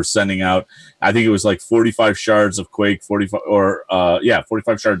people were sending out. I think it was like 45 shards of Quake, 45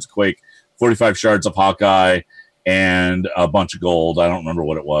 shards of Quake, 45 shards of Hawkeye, and a bunch of gold. I don't remember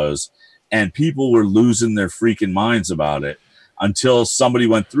what it was. And people were losing their freaking minds about it until somebody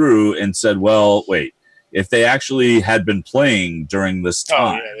went through and said, well, wait, if they actually had been playing during this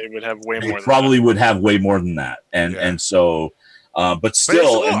time, they would have way more. Would have way more than that. And so. But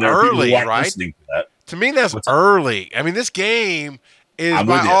still, it's and there early, are people right? listening to that. To me, that's early. I mean, this game is,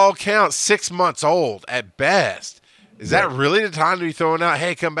 by all counts, 6 months old at best. Is that really the time to be throwing out,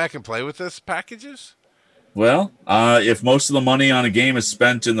 hey, come back and play with us packages? Well, if most of the money on a game is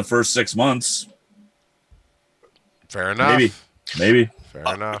spent in the first 6 months. Fair enough. Maybe.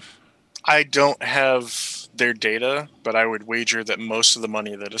 Fair enough. I don't have their data, but I would wager that most of the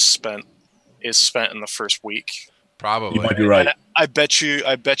money that is spent in the first week. Probably. You might be right. I bet you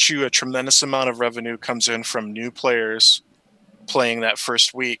a tremendous amount of revenue comes in from new players playing that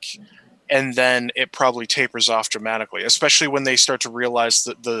first week, and then it probably tapers off dramatically, especially when they start to realize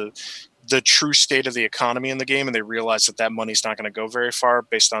that the true state of the economy in the game, and they realize that money's not going to go very far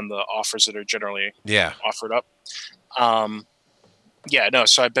based on the offers that are generally offered up.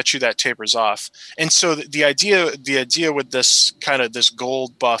 So I bet you that tapers off. And so the idea with this kind of this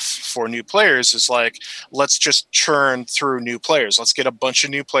gold buff for new players is like, let's just churn through new players. Let's get a bunch of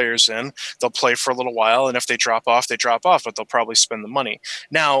new players in. They'll play for a little while, and if they drop off, but they'll probably spend the money.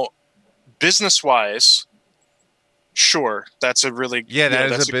 Now, business-wise, sure, that's a really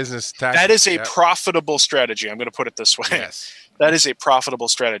that is a business tactic. That is a profitable strategy. I'm going to put it this way. Yes. That is a profitable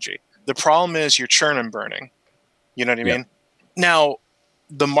strategy. The problem is you're churn and burning. You know what I mean? Now,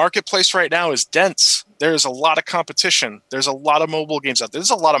 the marketplace right now is dense. There's a lot of competition. There's a lot of mobile games out there. There's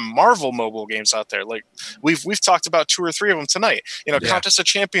a lot of Marvel mobile games out there. Like we've talked about 2 or 3 of them tonight. Contest of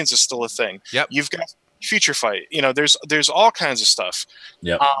Champions is still a thing. Yep. Future Fight. There's all kinds of stuff.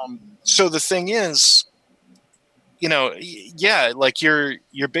 Yeah. So the thing is, like you're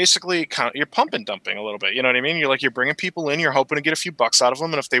basically you're pump and dumping a little bit. You know what I mean? You're bringing people in, you're hoping to get a few bucks out of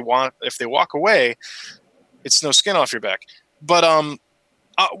them, and if they walk away, it's no skin off your back. But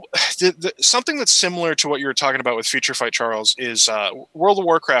something that's similar to what you were talking about with Future Fight, Charles, is World of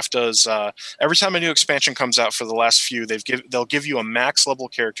Warcraft does every time a new expansion comes out for the last few, they'll give you a max level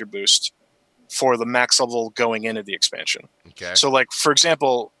character boost for the max level going into the expansion. Okay. So, like for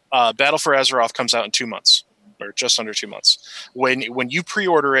example, Battle for Azeroth comes out in 2 months. Or just under 2 months. When you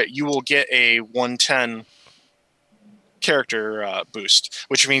pre-order it, you will get a 110 character boost,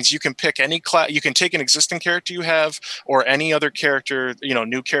 which means you can pick any class. You can take an existing character you have, or any other character,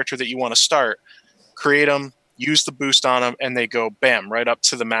 new character that you want to start, create them, use the boost on them, and they go bam right up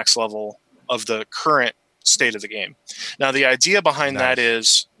to the max level of the current state of the game. Now, the idea behind that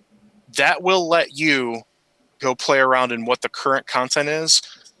is that will let you go play around in what the current content is,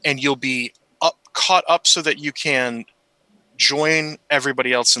 and you'll be caught up so that you can join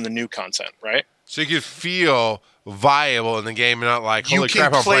everybody else in the new content, right? So you can feel viable in the game and not like, holy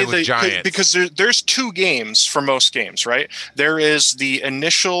crap, I'm playing with giants. Because there's 2 games for most games, right? There is the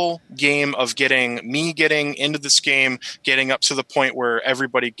initial game of getting into this game, getting up to the point where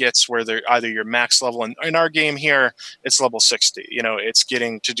everybody gets where they're either your max level. And in our game here, it's level 60. It's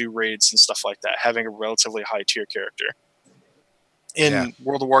getting to do raids and stuff like that, having a relatively high tier character. In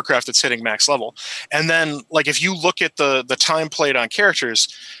World of Warcraft, it's hitting max level. And then, like, if you look at the time played on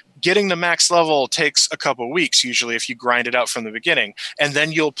characters, getting to max level takes a couple weeks, usually, if you grind it out from the beginning. And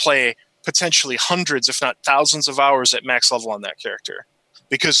then you'll play potentially hundreds, if not thousands of hours at max level on that character.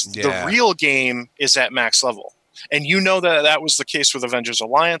 Because the real game is at max level. And that was the case with Avengers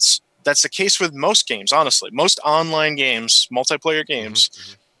Alliance. That's the case with most games, honestly. Most online games, multiplayer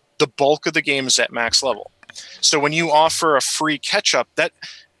games, the bulk of the game is at max level. So when you offer a free catch-up,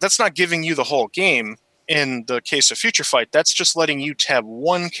 that's not giving you the whole game. In the case of Future Fight, that's just letting you tab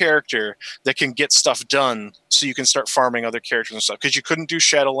one character that can get stuff done so you can start farming other characters and stuff. Because you couldn't do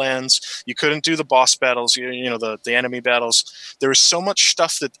Shadowlands, you couldn't do the boss battles, the enemy battles. There was so much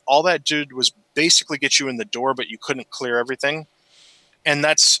stuff that all that did was basically get you in the door, but you couldn't clear everything. And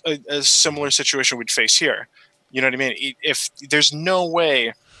that's a similar situation we'd face here. You know what I mean? If there's no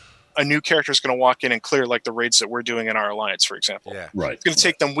way a new character is going to walk in and clear like the raids that we're doing in our alliance, for example. Yeah. Right. It's going to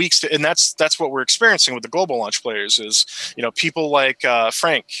take them weeks and that's what we're experiencing with the global launch players is, people like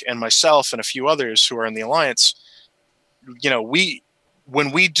Frank and myself and a few others who are in the alliance. We're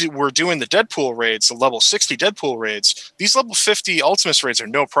doing the Deadpool raids, the level 60 Deadpool raids, these level 50 Ultimus raids are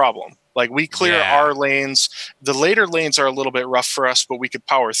no problem. Like, we clear our lanes. The later lanes are a little bit rough for us, but we could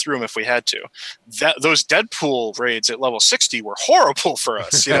power through them if we had to. Those Deadpool raids at level 60 were horrible for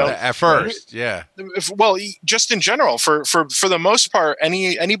us, At first, yeah. Well, just in general, for the most part,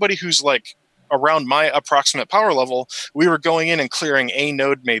 anybody who's like around my approximate power level, we were going in and clearing a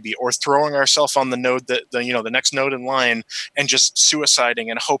node maybe, or throwing ourselves on the node the next node in line and just suiciding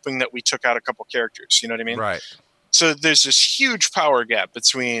and hoping that we took out a couple characters. You know what I mean? Right. So there's this huge power gap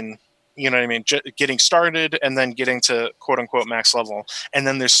between, getting started and then getting to quote unquote max level. And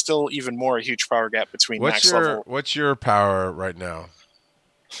then there's still even more a huge power gap between level. What's your power right now?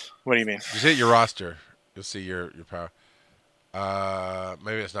 What do you mean? Just hit your roster. You'll see your power.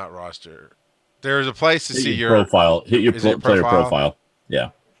 Maybe it's not roster. There's a place to see your profile. Hit your player profile. Yeah.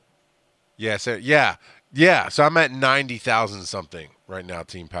 Yeah. So I'm at 90,000 something right now,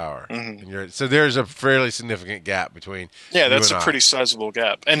 team power. Mm-hmm. And so there's a fairly significant gap between. Yeah, that's a pretty sizable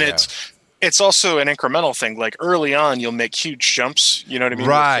gap, and it's also an incremental thing. Like, early on, you'll make huge jumps. You know what I mean?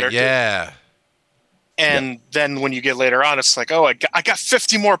 Right. Yeah. And then when you get later on, it's like, oh, I got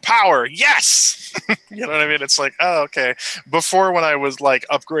 50 more power. Yes. You know what I mean? It's like, oh, okay. Before, when I was like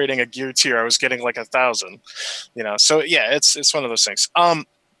upgrading a gear tier, I was getting like 1,000. So yeah, it's one of those things.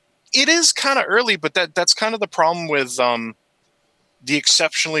 It is kind of early, but that's kind of the problem with the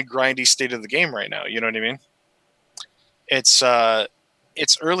exceptionally grindy state of the game right now. You know what I mean? It's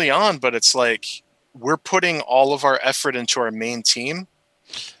early on, but it's like we're putting all of our effort into our main team.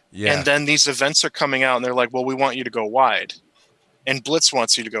 Yeah. And then these events are coming out and they're like, well, we want you to go wide. And Blitz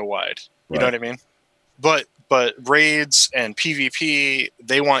wants you to go wide. You know what I mean? But raids and PvP,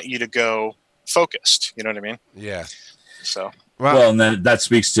 they want you to go focused. You know what I mean? Yeah. So well, and then that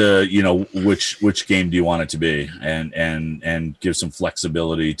speaks to, which game do you want it to be, and give some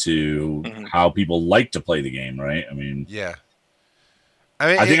flexibility to how people like to play the game, right? I mean, yeah.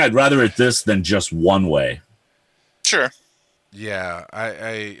 I think I'd rather it this than just one way. Sure. Yeah, I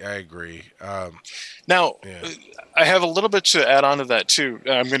agree. Now, I have a little bit to add on to that too.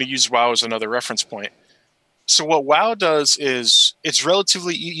 I'm going to use WoW as another reference point. So what WoW does is it's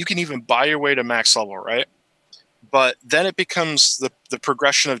relatively, you can even buy your way to max level, right? But then it becomes the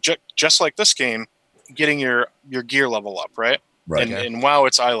progression of just like this game, getting your gear level up, right? Right. In WoW,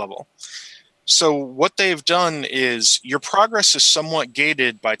 it's eye level. So what they've done is your progress is somewhat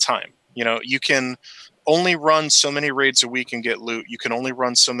gated by time. You know, you can only run so many raids a week and get loot. You can only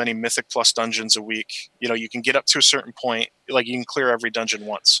run so many Mythic Plus dungeons a week. You know, you can get up to a certain point, like you can clear every dungeon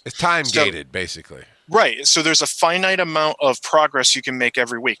once. It's time gated, basically. Right. So there's a finite amount of progress you can make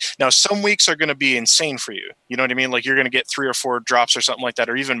every week. Now, some weeks are going to be insane for you. You know what I mean? Like you're going to get 3 or 4 drops or something like that,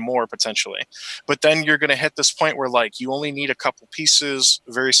 or even more potentially. But then you're going to hit this point where like you only need a couple pieces,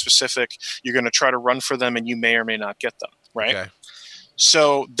 very specific. You're going to try to run for them and you may or may not get them. Right. Okay.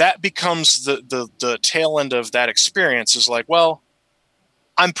 So that becomes the tail end of that experience is like, well,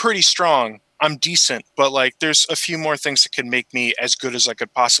 I'm pretty strong. I'm decent, but like there's a few more things that can make me as good as I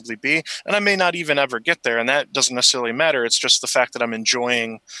could possibly be. And I may not even ever get there. And that doesn't necessarily matter. It's just the fact that I'm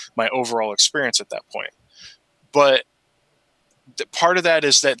enjoying my overall experience at that point. But part of that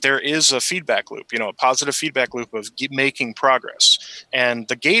is that there is a feedback loop, you know, a positive feedback loop of making progress. And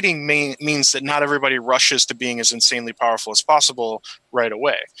the gating means that not everybody rushes to being as insanely powerful as possible right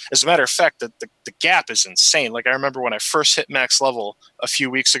away. As a matter of fact, the gap is insane. Like I remember when I first hit max level a few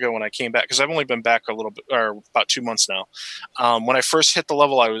weeks ago when I came back, because I've only been back a little bit, or about 2 months now. When I first hit the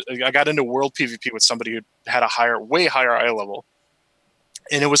level, I got into world PvP with somebody who had a way higher eye level.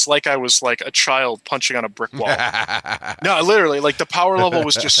 And it was like I was like a child punching on a brick wall. No, literally, like the power level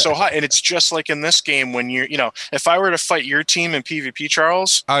was just so high. And it's just like in this game when you know, if I were to fight your team in PvP,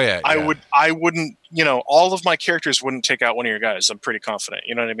 Charles, I wouldn't, you know, all of my characters wouldn't take out one of your guys. I'm pretty confident.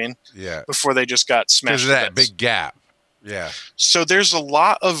 You know what I mean? Yeah. Before they just got smashed. Because of that big gap. Yeah. So there's a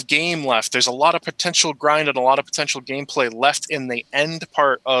lot of game left. There's a lot of potential grind and a lot of potential gameplay left in the end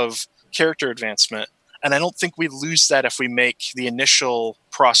part of character advancement. And I don't think we lose that if we make the initial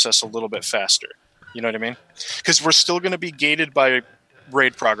process a little bit faster. You know what I mean? Because we're still going to be gated by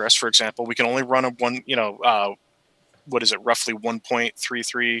raid progress, for example. We can only run roughly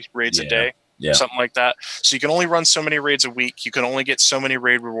 1.33 raids a day, something like that. So you can only run so many raids a week. You can only get so many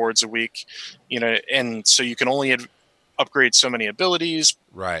raid rewards a week, you know, and so you can only upgrade so many abilities,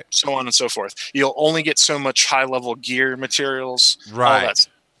 right? So on and so forth. You'll only get so much high-level gear materials, right? All that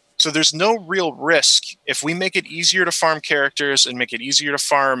stuff. So there's no real risk if we make it easier to farm characters and make it easier to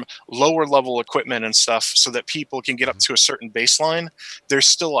farm lower level equipment and stuff so that people can get up to a certain baseline. There's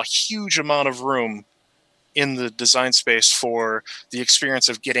still a huge amount of room in the design space for the experience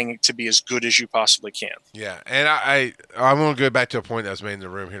of getting to be as good as you possibly can. Yeah. And I'm going to go back to a point that was made in the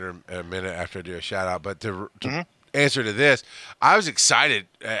room here in a minute after I do a shout out, but to answer to this, I was excited.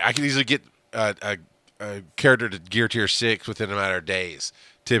 I could easily get a character to gear tier 6 within a matter of days.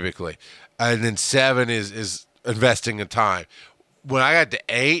 Typically, and then 7 is investing in time. When I got to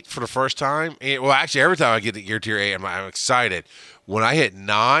 8 for the first time, actually every time I get to gear tier 8, I'm excited. When I hit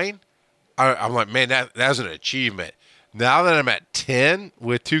 9, I'm like, man, that was an achievement. Now that I'm at 10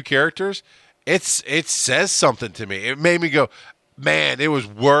 with 2 characters, it says something to me. It made me go, man, it was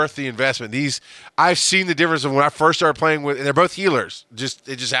worth the investment. I've seen the difference of when I first started playing with, and they're both healers. It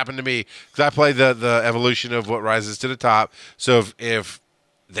just happened to me because I played the evolution of what rises to the top. So if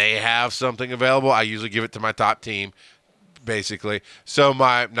they have something available, I usually give it to my top team, basically. So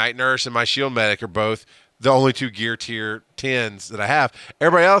my Night Nurse and my Shield Medic are both the only 2 gear tier 10s that I have.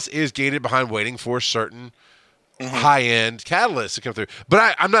 Everybody else is gated behind waiting for certain high-end catalysts to come through.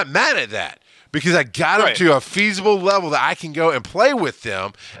 But I'm not mad at that because I got them to a feasible level that I can go and play with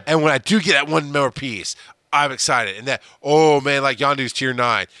them. And when I do get that one more piece, I'm excited. And that, oh, man, like Yondu's tier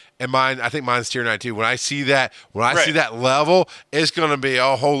 9. And I think mine's tier 9 too. When I see that level, it's going to be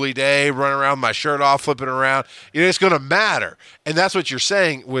a holy day, running around with my shirt off, flipping around. You know, it's going to matter. And that's what you're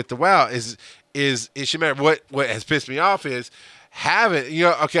saying with the WoW is it should matter. What has pissed me off is having, you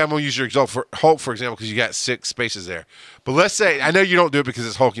know, okay, I'm going to use your example for Hulk, for example, because you got 6 spaces there. But let's say, I know you don't do it because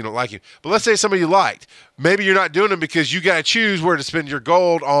it's Hulk, you don't like him. But let's say somebody you liked. Maybe you're not doing them because you got to choose where to spend your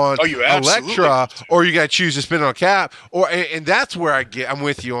gold on Electra, or you got to choose to spend on Cap. And that's where I'm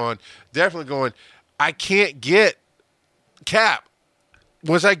with you on definitely going, I can't get Cap.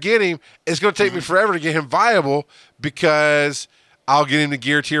 Once I get him, it's going to take me forever to get him viable because I'll get him to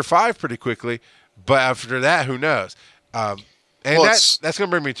gear tier 5 pretty quickly. But after that, who knows? And that's going to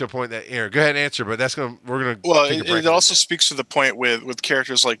bring me to a point that, Aaron, go ahead and answer, but we're going to. Well, it also speaks to the point with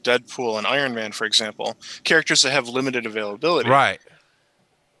characters like Deadpool and Iron Man, for example, characters that have limited availability. Right.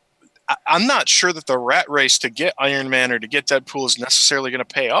 I'm not sure that the rat race to get Iron Man or to get Deadpool is necessarily going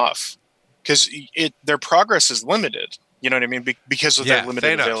to pay off because their progress is limited. You know what I mean? Because of their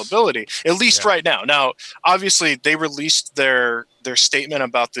limited Thanos. availability, at least right now. Now, obviously, they released their statement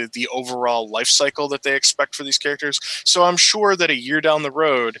about the overall life cycle that they expect for these characters. So I'm sure that a year down the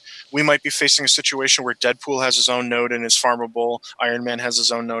road, we might be facing a situation where Deadpool has his own node and is farmable. Iron Man has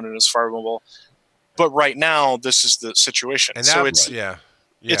his own node and is farmable. But right now, this is the situation. And so it's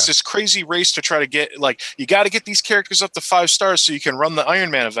it's this crazy race to try to get, like, you got to get these characters up to 5 stars so you can run the Iron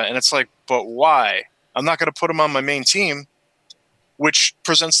Man event. And it's like, but why? I'm not going to put them on my main team, which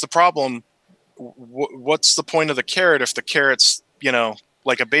presents the problem. What's the point of the carrot if the carrot's,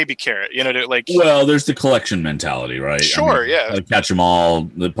 like a baby carrot? Well, there's the collection mentality, right? Sure, catch them all,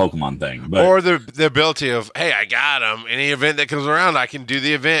 the Pokemon thing. But, or the ability of, hey, I got them. Any event that comes around, I can do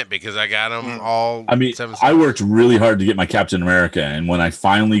the event because I got them all. I worked really hard to get my Captain America, and when I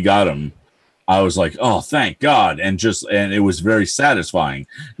finally got him, I was like, oh, thank God. And it was very satisfying.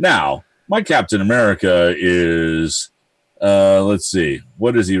 Now, my Captain America is, let's see,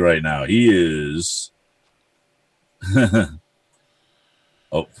 what is he right now? He is,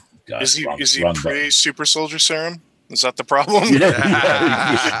 oh, God. Is he pre-Super Soldier Serum? Is that the problem?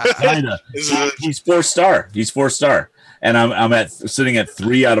 Kinda. He's 4-star. He's 4-star, and I'm sitting at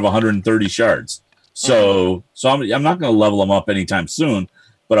 3 out of 130 shards. So I'm not going to level him up anytime soon.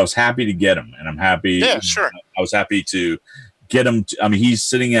 But I was happy to get him, and I'm happy. Yeah, sure. I was happy to get him. He's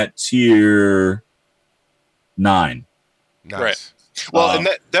sitting at tier 9. Nice. Right. Well, and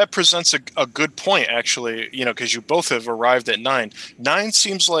that presents a good point, actually, because you both have arrived at 9. 9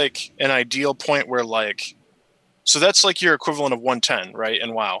 seems like an ideal point where, like, so that's like your equivalent of 110, right?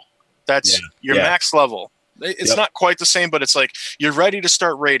 And WoW. That's your max level. It's not quite the same, but it's like you're ready to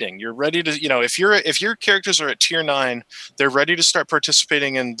start raiding. You're ready to, if your characters are at tier 9, they're ready to start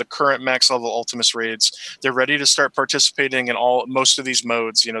participating in the current max level Ultimus raids. They're ready to start participating in most of these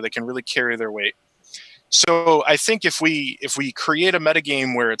modes. They can really carry their weight. So I think if we create a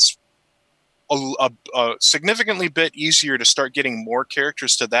metagame where it's a significantly bit easier to start getting more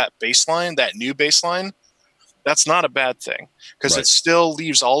characters to that baseline, that new baseline, that's not a bad thing, because it still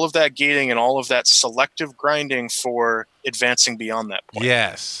leaves all of that gating and all of that selective grinding for advancing beyond that point.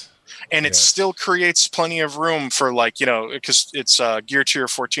 Yes. And it still creates plenty of room for, like, because it's gear tier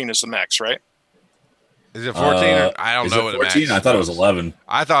 14 is the max, right? Is it 14? Or, I don't know what 14? the max. I thought it was 11.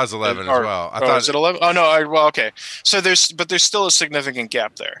 I thought it was 11 as well. I thought is it 11? Oh no, well, okay. So there's still a significant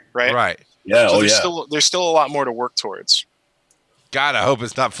gap there, right? Right. Yeah. So there's still a lot more to work towards. God, I hope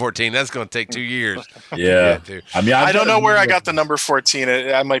it's not 14. That's going to take 2 years. Yeah. I don't know where I got the number 14.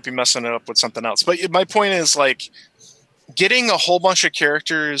 I might be messing it up with something else. But my point is, like, getting a whole bunch of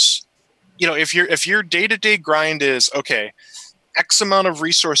characters, if your day-to-day grind is, okay, X amount of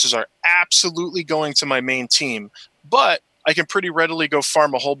resources are absolutely going to my main team, but I can pretty readily go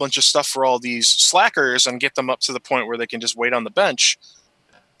farm a whole bunch of stuff for all these slackers and get them up to the point where they can just wait on the bench.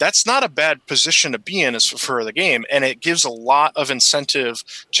 That's not a bad position to be in for the game, and it gives a lot of incentive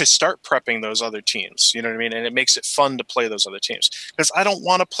to start prepping those other teams. You know what I mean? And it makes it fun to play those other teams, because I don't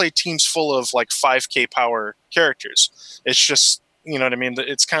want to play teams full of, like, 5K power characters. It's just, you know what I mean?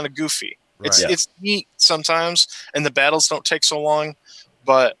 It's kind of goofy. Right. It's neat sometimes, and the battles don't take so long,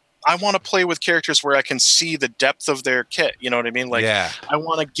 but I want to play with characters where I can see the depth of their kit. You know what I mean? Like, I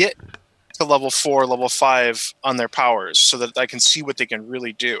want to get to level 4, level 5 on their powers so that I can see what they can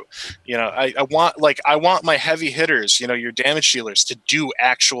really do. I want my heavy hitters, your damage dealers, to do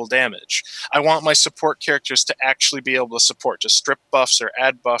actual damage. I want my support characters to actually be able to support, to strip buffs or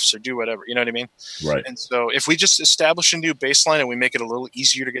add buffs or do whatever. You know what I mean? Right. And so if we just establish a new baseline and we make it a little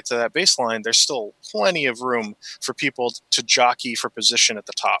easier to get to that baseline, there's still plenty of room for people to jockey for position at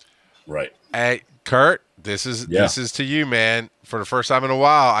the top. Right. Hey, Kurt, this is to you, man. For the first time in a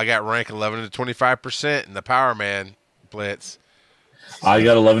while, I got rank 11 to 25% in the Power Man Blitz. I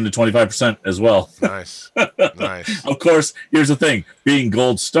got 11 to 25% as well. Nice. Nice. Of course, here's the thing. Being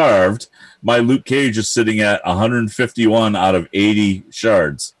gold starved, my Luke Cage is sitting at 151 out of 80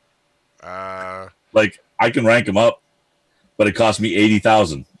 shards. Like, I can rank him up, but it cost me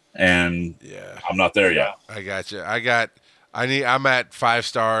 80,000, and I'm not there yet. I got you. I'm at 5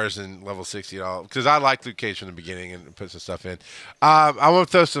 stars and level 60 all, because I like Luke Cage from the beginning and put some stuff in. I want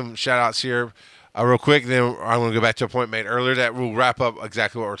to throw some shout outs here real quick. Then I'm going to go back to a point made earlier that will wrap up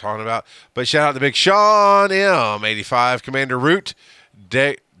exactly what we're talking about. But shout out to Big Sean M, 85, Commander Root,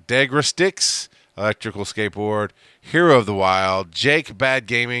 Degra Sticks, Electrical Skateboard, Hero of the Wild, Jake Bad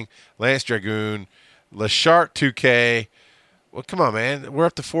Gaming, Lance Dragoon, LaShark 2K. Well, come on, man. We're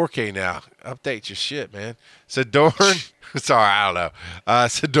up to 4K now. Update your shit, man. Sadorn. Sorry, I don't know.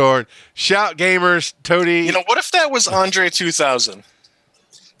 Sadorn. Shout Gamers. Toady. What if that was Andre 2000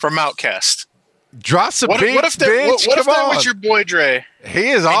 from Outcast? Drop some beats, what if that, bitch. what if Come that on. was your boy Dre? He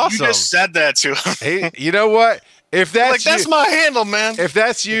is And awesome. you just said that to him. You know what? If that's Like, that's you, my handle, man. if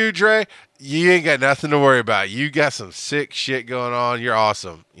that's you, Dre, you ain't got nothing to worry about. You got some sick shit going on. You're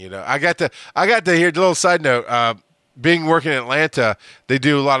awesome. You know, I got to hear a little side note. Being working in Atlanta, they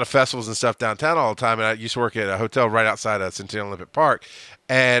do a lot of festivals and stuff downtown all the time. And I used to work at a hotel right outside of Centennial Olympic Park.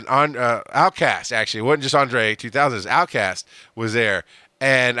 And on Outcast, actually, it wasn't just Andre 2000s. Outcast was there.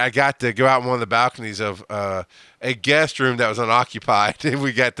 And I got to go out in one of the balconies of a guest room that was unoccupied. And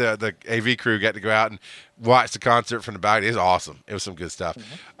we got the AV crew got to go out and watch the concert from the balcony. It was awesome. It was some good stuff.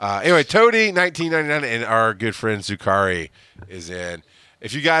 Anyway, Toady 1999 and our good friend Zukari is in.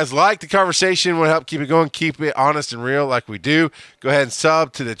 If you guys like the conversation, want to help keep it going, keep it honest and real like we do, go ahead and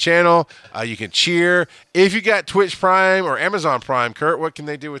sub to the channel. You can cheer. If you got Twitch Prime or Amazon Prime, Kurt, what can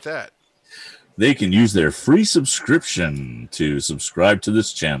they do with that? They can use their free subscription to subscribe to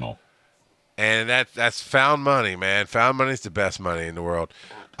this channel. And that's found money, man. Found money is the best money in the world.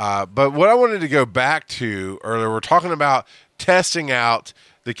 But what I wanted to go back to earlier, we're talking about testing out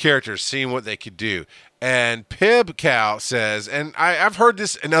the characters, seeing what they could do. And Pib Cow says, and I've heard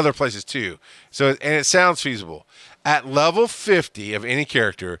this in other places too, and it sounds feasible. At level 50 of any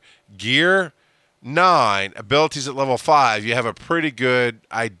character, gear 9, abilities at level 5, you have a pretty good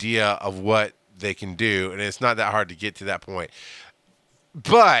idea of what they can do, and it's not that hard to get to that point.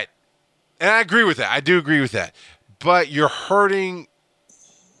 But, and I agree with that. I do agree with that. But you're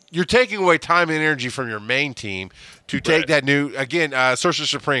taking away time and energy from your main team to take that new, again, Sorcerer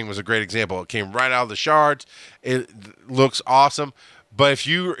Supreme was a great example. It came right out of the shards. It looks awesome. But if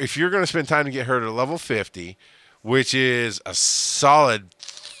you're going to spend time to get her to level 50, which is a solid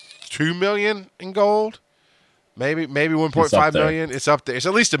 2 million in gold, maybe 1.5 million. It's up there. It's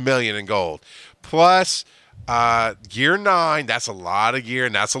at least $1 million in gold. Plus gear 9, that's a lot of gear,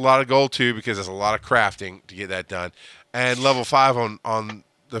 and that's a lot of gold too, because there's a lot of crafting to get that done. And level 5 on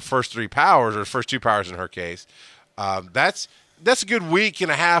the first 3 powers, or first 2 powers in her case. That's a good week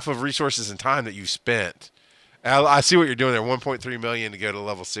and a half of resources and time that you've spent. I see what you're doing there. 1.3 million to go to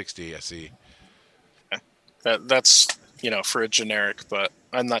level 60. I see. That's for a generic, but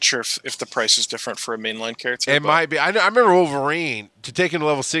I'm not sure if the price is different for a mainline character. It might be. I remember Wolverine to take him to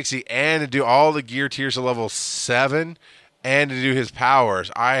level 60 and to do all the gear tiers to level 7 and to do his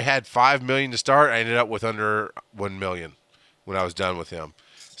powers. I had 5 million to start. I ended up with under 1 million when I was done with him.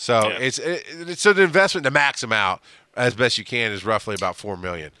 So so the investment to max him out as best you can is roughly about 4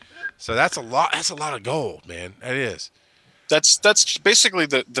 million. So that's a lot. That's a lot of gold, man. That is. That's basically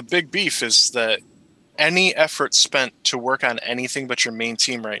the big beef is that any effort spent to work on anything but your main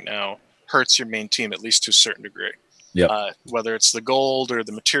team right now hurts your main team, at least to a certain degree. Yeah. Whether it's the gold or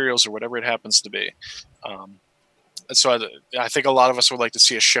the materials or whatever it happens to be. So I think a lot of us would like to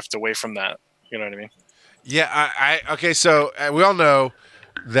see a shift away from that. You know what I mean? Yeah. Okay. So we all know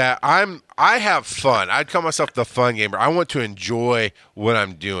that I have fun. I'd call myself the fun gamer. I want to enjoy what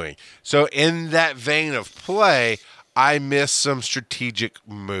I'm doing. So in that vein of play, I miss some strategic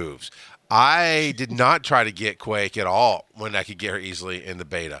moves. I did not try to get Quake at all when I could get her easily in the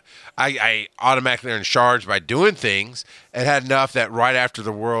beta. I automatically earned shards by doing things and had enough that right after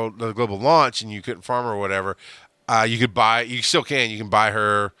the global launch and you couldn't farm her or whatever, you can buy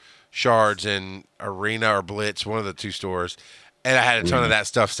her shards in Arena or Blitz, one of the 2 stores. And I had a ton of that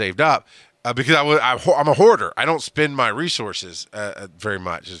stuff saved up because I'm a hoarder. I don't spend my resources very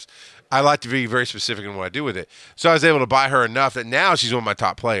much. I like to be very specific in what I do with it. So I was able to buy her enough that now she's one of my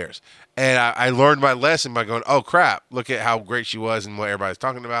top players. And I learned my lesson by going, oh, crap, look at how great she was and what everybody's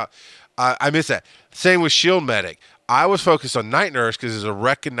talking about. I miss that. Same with Shield Medic. I was focused on Night Nurse because it's a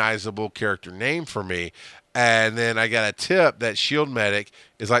recognizable character name for me. And then I got a tip that Shield Medic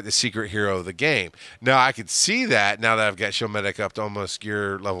is like the secret hero of the game. Now, I could see that now that I've got Shield Medic up to almost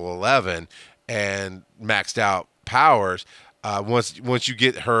gear level 11 and maxed out powers. Once you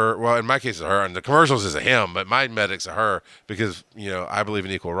get her, well, in my case, it's her, and the commercials is a him, but my medic's a her because, I believe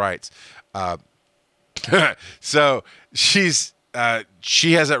in equal rights. So she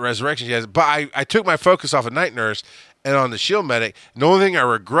has that resurrection. But I took my focus off of Night Nurse and on the Shield Medic. And the only thing I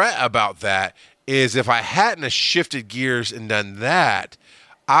regret about that is if I hadn't have shifted gears and done that,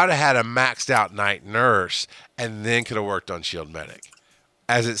 I'd have had a maxed out Night Nurse and then could have worked on Shield Medic.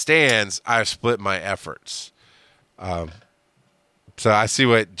 As it stands, I've split my efforts. So I see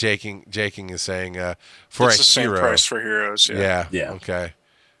what Jaking is saying. For it's a the same hero, price for heroes. Yeah. Okay.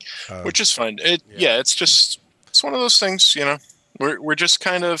 Which is fine. It's one of those things. We're just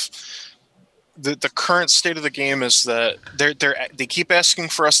kind of the current state of the game is that they keep asking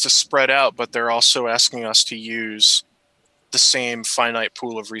for us to spread out, but they're also asking us to use the same finite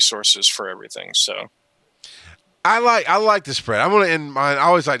pool of resources for everything. So I like the spread. I'm gonna end mine. I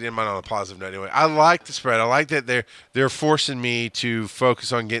always like to end mine on a positive note. Anyway, I like the spread. I like that they're forcing me to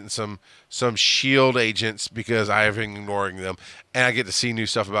focus on getting some shield agents because I have been ignoring them, and I get to see new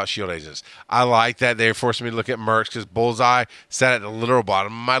stuff about shield agents. I like that they're forcing me to look at mercs because Bullseye sat at the literal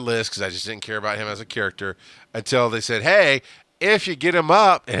bottom of my list because I just didn't care about him as a character until they said, "Hey, if you get him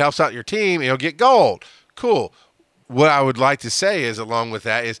up, it helps out your team, and you'll get gold." Cool. What I would like to say is, along with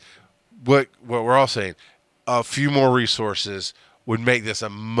that, is what we're all saying. A few more resources would make this a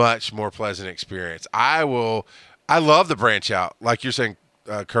much more pleasant experience. I love the branch out. Like you're saying,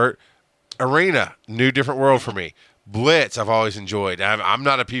 Kurt, Arena, new different world for me. Blitz, I've always enjoyed. I'm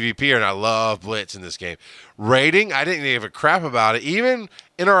not a PvPer, and I love Blitz in this game. Raiding, I didn't give a crap about it. Even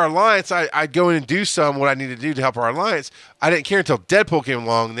in our alliance, I'd go in and do what I need to do to help our alliance. I didn't care until Deadpool came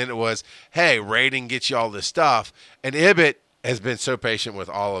along, and then it was, hey, raiding gets you all this stuff. And Ibit has been so patient with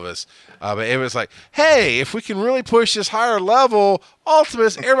all of us. But it was like, hey, if we can really push this higher level,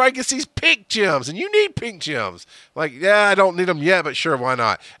 Ultimates, everybody gets these pink gems, and you need pink gems. Like, yeah, I don't need them yet, but sure, why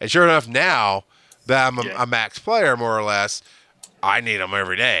not? And sure enough, now that I'm a max player, more or less, I need them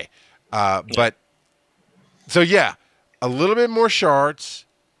every day. But, so yeah, a little bit more shards.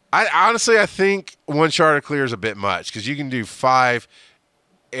 I think one shard to clear is a bit much, because you can do 5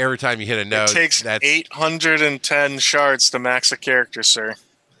 every time you hit a node. It takes 810 shards to max a character, sir.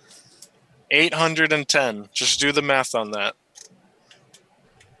 810. Just do the math on that.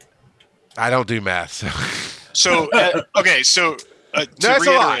 I don't do math. So okay, so no, it's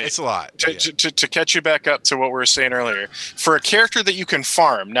a lot. It's a lot. To catch you back up to what we were saying earlier, for a character that you can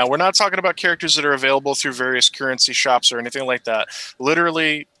farm. Now, we're not talking about characters that are available through various currency shops or anything like that.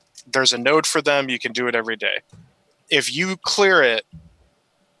 Literally, there's a node for them. You can do it every day. If you clear it,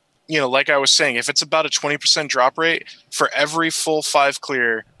 like I was saying, if it's about a 20% drop rate, for every full 5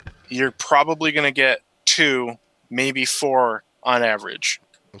 clear, you're probably going to get 2, maybe 4 on average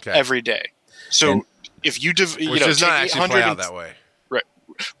every day. So if you which does not actually play out that way.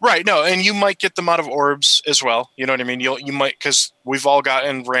 Right. No, and you might get them out of orbs as well. You know what I mean? You might, because we've all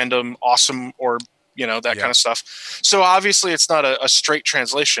gotten random awesome orb, that kind of stuff. So obviously it's not a straight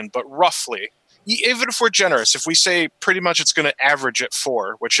translation, but roughly, even if we're generous, if we say pretty much it's going to average at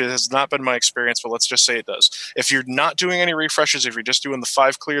 4, which has not been my experience, but let's just say it does. If you're not doing any refreshes, if you're just doing the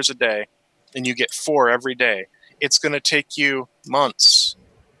 5 clears a day and you get 4 every day, it's going to take you months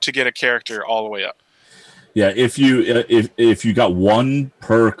to get a character all the way up. Yeah, if you got 1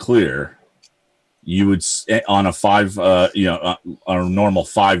 per clear, you would on a 5 on a normal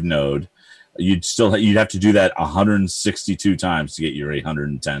 5 node, you'd have to do that 162 times to get your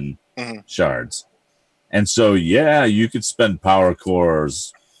 810 shards. And so you could spend power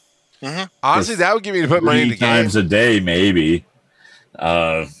cores. Honestly, that would give me to put money in the game 3 times a day, maybe.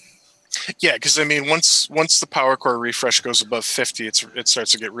 Yeah, because I mean, once the power core refresh goes above 50, it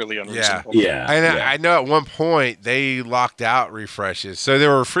starts to get really unreasonable. I know at one point they locked out refreshes, so there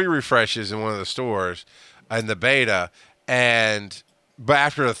were free refreshes in one of the stores in the beta, but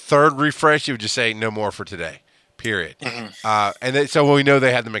after the 3rd refresh, you would just say no more for today. Period. So we know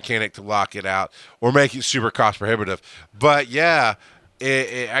they had the mechanic to lock it out or make it super cost prohibitive. But yeah,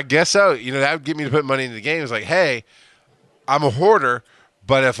 I guess so. That would get me to put money into the game. It's like, hey, I'm a hoarder.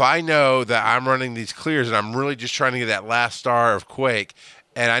 But if I know that I'm running these clears and I'm really just trying to get that last star of Quake,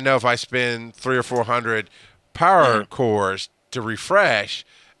 and I know if I spend 300 or 400 power cores to refresh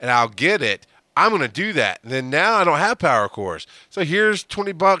and I'll get it, I'm going to do that. And then now I don't have power cores. So here's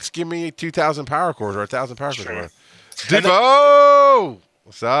 $20. Give me 2,000 power cores or 1,000 power cores. Devo!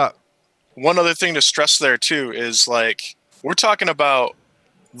 What's up? One other thing to stress there, too, is like we're talking about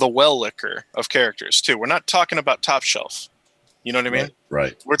the well liquor of characters, too. We're not talking about top shelf. You know what I mean?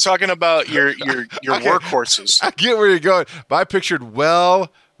 Right. We're talking about your workhorses. I get where you're going, but I pictured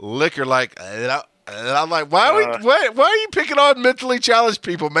liquor like. I'm like, why are you picking on mentally challenged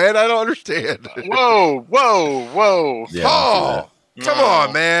people, man? I don't understand. Whoa. Yeah, come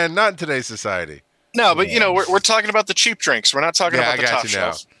on, man! Not in today's society. No, but we're talking about the cheap drinks. We're not talking about the top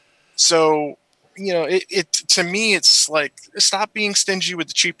shelf. So it to me, it's like stop being stingy with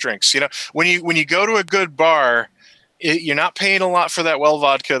the cheap drinks. When you go to a good bar. You're not paying a lot for that well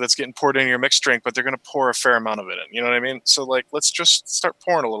vodka that's getting poured in your mixed drink, but they're going to pour a fair amount of it in. You know what I mean? So, let's just start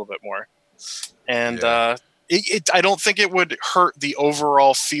pouring a little bit more. And I don't think it would hurt the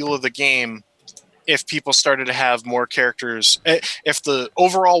overall feel of the game if people started to have more characters. If the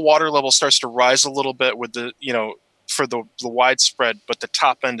overall water level starts to rise a little bit with the, for the widespread, but the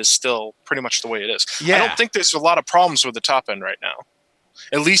top end is still pretty much the way it is. Yeah. I don't think there's a lot of problems with the top end right now,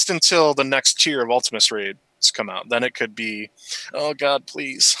 at least until the next tier of Ultimates Raid. updates come out. Then it could be, oh God,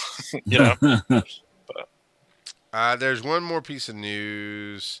 please, you know. There's one more piece of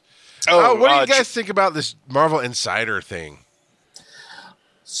news. Oh, what do you guys think about this Marvel Insider thing?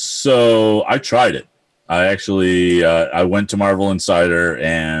 So I tried it. I actually I went to Marvel Insider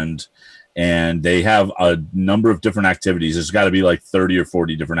and they have a number of different activities. There's got to be like 30 or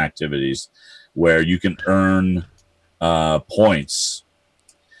 40 different activities where you can earn points,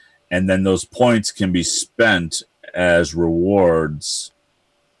 and then those points can be spent as rewards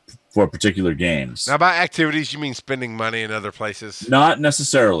for particular games. Now, by activities, you mean spending money in other places? Not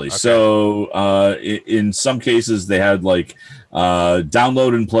necessarily. Okay. So in some cases, they had like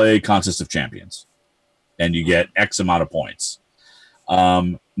download and play Contest of Champions, and you get X amount of points.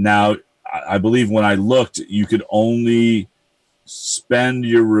 Now, I believe when I looked, you could only spend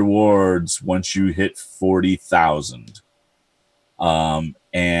your rewards once you hit 40,000.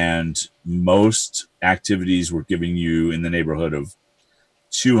 And most activities were giving you in the neighborhood of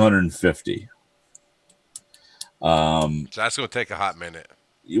 250. So that's going to take a hot minute.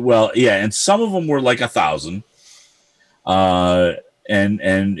 Well, yeah, and some of them were like 1,000. And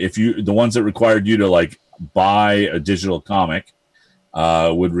if you, the ones that required you to like buy a digital comic,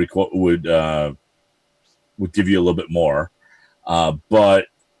 would give you a little bit more. But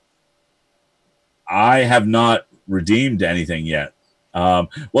I have not redeemed anything yet.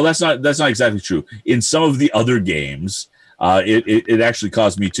 Well, that's not exactly true. In some of the other games, it actually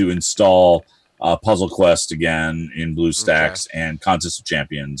caused me to install Puzzle Quest again in BlueStacks and Contest of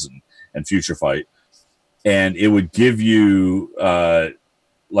Champions and Future Fight, and it would give you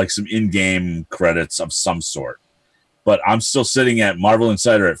like some in-game credits of some sort. But I'm still sitting at Marvel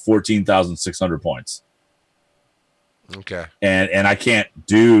Insider at 14,600 points. Okay, and I can't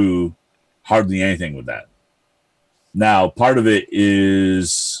do hardly anything with that. Now, part of it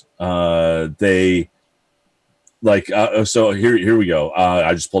is they like so here we go.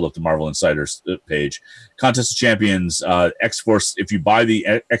 I just pulled up the Marvel Insiders page. Contest of Champions X-Force. If you buy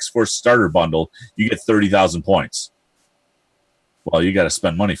the X-Force starter bundle, you get 30,000 points. Well, you got to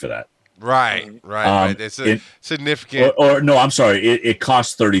spend money for that. Right. It's significant. Or no, I'm sorry. It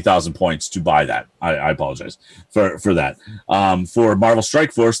costs 30,000 points to buy that. I apologize for that. For Marvel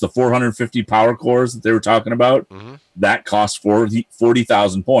Strike Force, the 450 power cores that they were talking about, that costs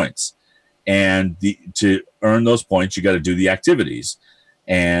 40,000 points. And to earn those points, you got to do the activities.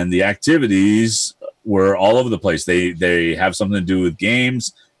 And the activities were all over the place. They have something to do with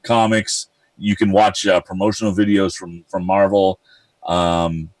games, comics. You can watch promotional videos from Marvel.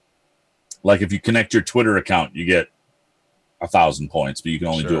 Like if you connect your Twitter account, you get 1,000 points, but you can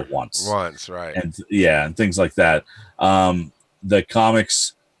only do it once. Right? And and things like that. The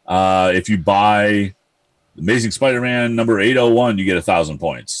comics, if you buy Amazing Spider-Man number 801, you get 1,000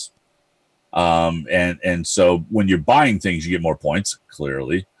 points. And so when you're buying things, you get more points.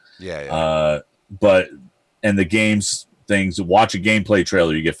 Clearly, but the games things, watch a gameplay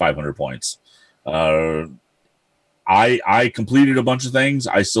trailer, you get 500 points. I completed a bunch of things.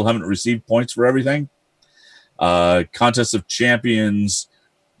 I still haven't received points for everything. Contest of Champions,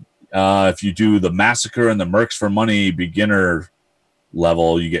 if you do the Massacre and the Mercs for Money beginner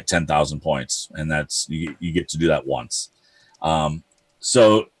level, you get 10,000 points, and that's you get to do that once.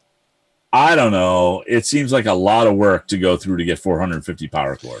 So I don't know. It seems like a lot of work to go through to get 450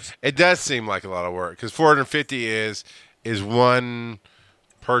 power cores. It does seem like a lot of work because 450 is one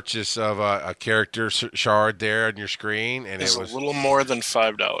purchase of a character shard there on your screen, and it's it was a little more than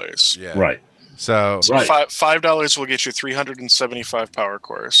 $5. Yeah, right. So right. $5 will get you 375 power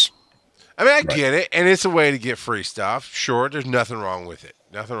cores. I mean, I get it, and it's a way to get free stuff. Sure, there's nothing wrong with it.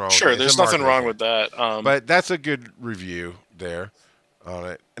 Nothing wrong. Sure, with it. There's nothing wrong with that. But that's a good review there on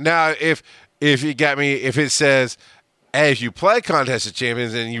it. Now, if it says as you play Contest of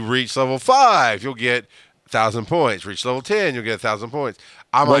Champions and you reach level 5, you'll get 1,000 points. Reach level 10, you'll get 1,000 points.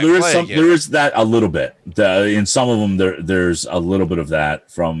 There is that a little bit. In some of them, there's a little bit of that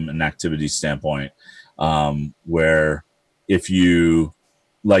from an activity standpoint, where if you,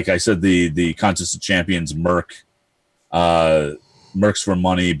 like I said, the Contest of Champions Mercs for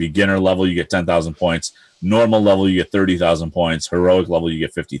Money beginner level, you get 10,000 points. Normal level, you get 30,000 points. Heroic level, you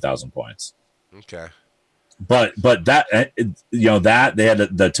get 50,000 points. Okay. But that that they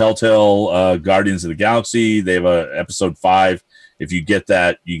had the Telltale Guardians of the Galaxy. They have episode 5. If you get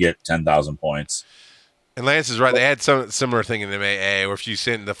that, you get 10,000 points. And Lance is right. They had some similar thing in the AA, or if you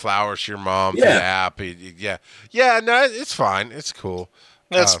sent the flowers to your mom through the app, no, it's fine. It's cool.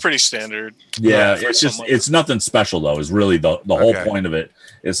 That's pretty standard. Yeah, it's nothing special though. Is really the whole point of it.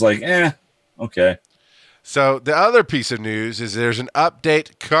 It's like, okay. So the other piece of news is there's an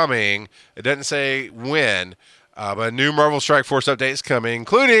update coming. It doesn't say when, but a new Marvel Strike Force update is coming,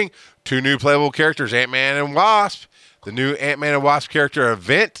 including 2 new playable characters, Ant-Man and Wasp, the new Ant-Man and Wasp character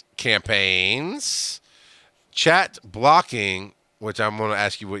event campaigns, chat blocking, which I'm going to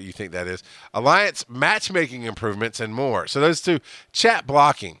ask you what you think that is, alliance matchmaking improvements, and more. So those 2, chat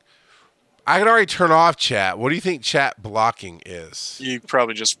blocking. I can already turn off chat. What do you think chat blocking is? You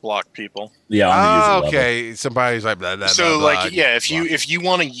probably just block people. Yeah, on the user okay. level. Somebody's like blah, blah, So blah, like blah, yeah, if you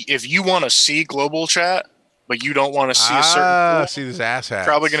want to see global chat, but you don't want to see a certain see this asshat.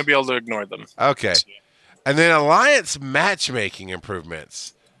 probably going to be able to ignore them. Okay. And then alliance matchmaking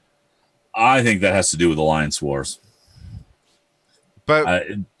improvements. I think that has to do with Alliance Wars. But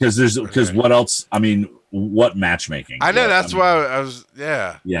because what else? I mean, what matchmaking? I know that's why I was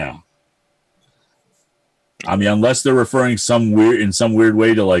Yeah. I mean, unless they're referring some weird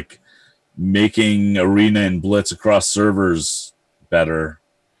way to like making Arena and Blitz across servers better.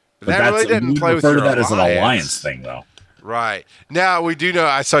 But that really didn't play with refer your to that as an alliance. alliance thing, though. Right. Now we do know.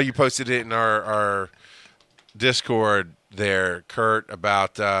 I saw you posted it in our Discord there, Kurt,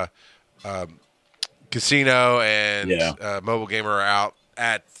 about Casino and Mobile Gamer are out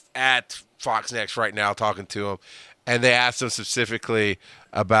at Fox Next right now talking to them, and they asked them specifically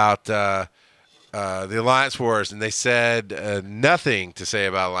about the Alliance Wars, and they said nothing to say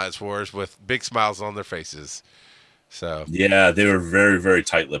about Alliance Wars with big smiles on their faces. So yeah, they were very, very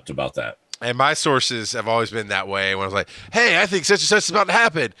tight-lipped about that. And my sources have always been that way. When I was like, "Hey, I think such and such is about to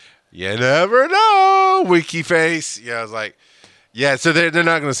happen," you never know, wiki face. Yeah, I was like, "Yeah." So they're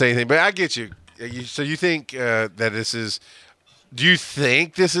not going to say anything, but I get you. So you think that this is? Do you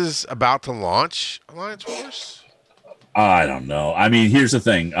think this is about to launch Alliance Wars? I don't know. I mean, here's the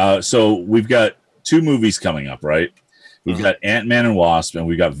thing. So we've got 2 movies coming up, right? We've got Ant-Man and Wasp, and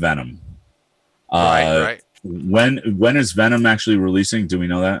we've got Venom. Right. When is Venom actually releasing? Do we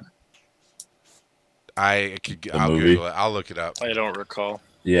know that? I'll Google it. I'll look it up. I don't recall.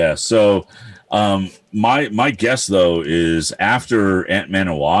 Yeah. So my guess though is after Ant-Man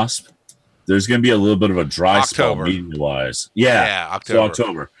and Wasp, there's going to be a little bit of a dry spell media-wise. Yeah,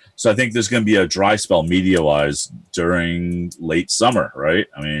 October. So I think there's going to be a dry spell media-wise during late summer, right?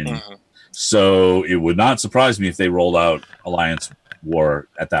 I mean, so it would not surprise me if they rolled out Alliance War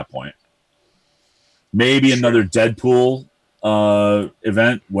at that point. Maybe another Deadpool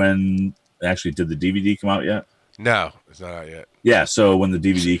event when actually did the DVD come out yet? No, it's not out yet. Yeah, so when the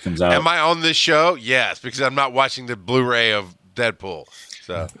DVD comes out. Am I on this show? Yes, because I'm not watching the Blu-ray of Deadpool.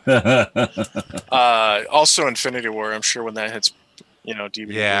 So also Infinity War, I'm sure when that hits,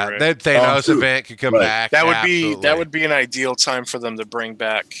 DVD. Yeah, Blu-ray. that Thanos event could come back. That would be an ideal time for them to bring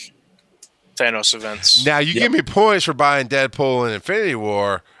back Thanos events. Now you give me points for buying Deadpool and Infinity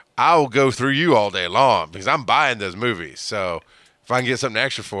War, I will go through you all day long because I'm buying those movies. So if I can get something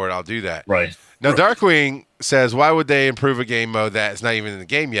extra for it, I'll do that. Right. Now, Darkwing says, why would they improve a game mode that's not even in the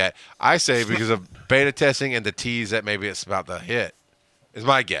game yet? I say because of beta testing and the tease that maybe it's about to hit, is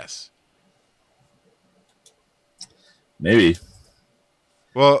my guess. Maybe.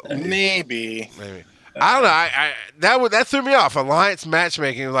 Well, maybe. I don't know. That threw me off. Alliance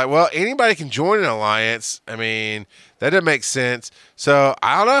matchmaking was like, well, anybody can join an alliance. I mean, that doesn't make sense. So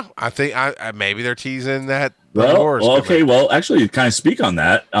I don't know. I think maybe they're teasing that. Well, actually, kind of speak on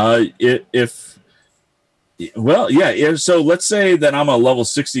that. So let's say that I'm a level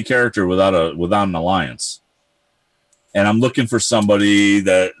 60 character without an alliance, and I'm looking for somebody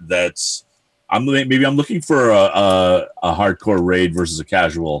I'm looking for a hardcore raid versus a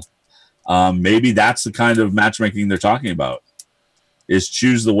casual. Maybe that's the kind of matchmaking they're talking about. Is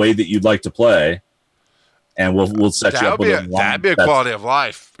choose the way that you'd like to play, and we'll set you up with a that'd be a quality of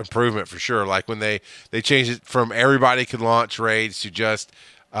life improvement for sure. Like when they changed it from everybody could launch raids to just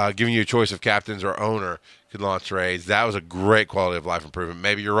giving you a choice of captains or owner could launch raids. That was a great quality of life improvement.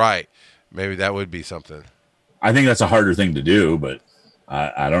 Maybe you're right. Maybe that would be something. I think that's a harder thing to do, but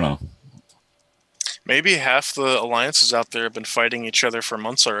I don't know. Maybe half the alliances out there have been fighting each other for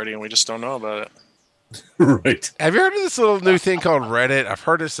months already, and we just don't know about it. Right. Have you heard of this little new thing called Reddit? I've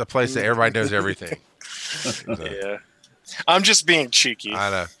heard it's a place that everybody knows everything. Yeah. I'm just being cheeky. I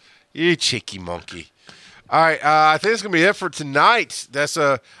know. You cheeky monkey. All right. I think it's going to be it for tonight.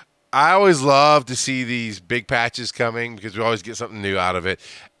 I always love to see these big patches coming because we always get something new out of it.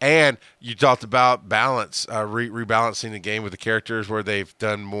 And you talked about balance, rebalancing the game with the characters where they've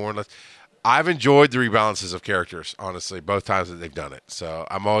done more and less. I've enjoyed the rebalances of characters, honestly, both times that they've done it. So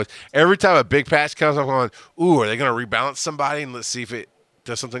every time a big patch comes, I'm going, ooh, are they going to rebalance somebody? And let's see if it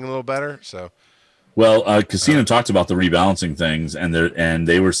does something a little better. So Well, Casino talked about the rebalancing things, and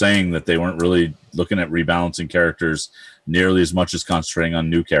they were saying that they weren't really looking at rebalancing characters nearly as much as concentrating on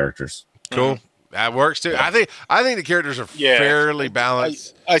new characters. Cool. That works too. Yeah. I think the characters are fairly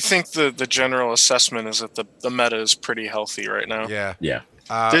balanced. I think the general assessment is that the meta is pretty healthy right now. Yeah. Yeah.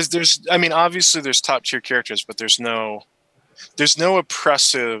 There's I mean, obviously there's top tier characters, but there's no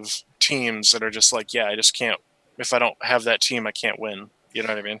oppressive teams that are just like, yeah, I just can't. If I don't have that team, I can't win. You know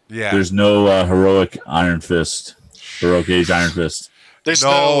what I mean? Yeah. There's no heroic Iron Fist, heroic age Iron Fist. There's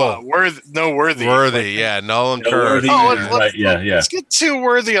no worthy. Worthy, yeah. Null and Curve. Let's get two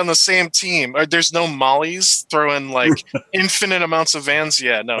worthy on the same team. Or there's no mollies throwing like infinite amounts of vans.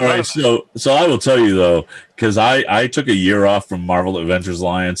 Yeah, no. All right, so I will tell you though, because I took a year off from Marvel Adventures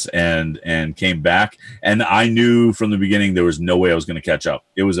Alliance and came back, and I knew from the beginning there was no way I was going to catch up.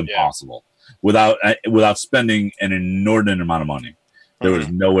 It was impossible without spending an inordinate amount of money. There was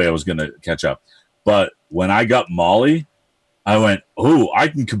no way I was going to catch up. But when I got Molly, I went, oh, I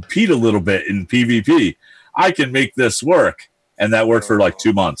can compete a little bit in PvP. I can make this work. And that worked for like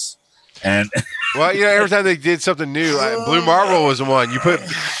 2 months. And well, every time they did something new, Blue Marvel was the one. You put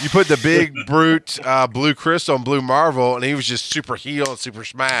the big brute Blue Crystal on Blue Marvel, and he was just super healed and super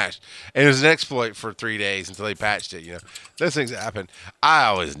smashed. And it was an exploit for 3 days until they patched it. Those things happen. I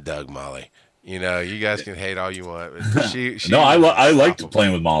always dug Molly. You guys can hate all you want. But she I liked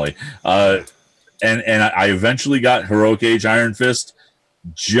playing with Molly. And I eventually got Heroic Age Iron Fist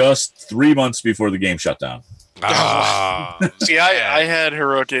just 3 months before the game shut down. See, I had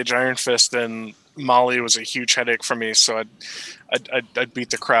Heroic Age Iron Fist, and Molly was a huge headache for me, so I'd beat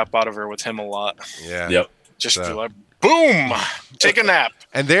the crap out of her with him a lot. Yeah. Yep. Just be like, boom, take a nap.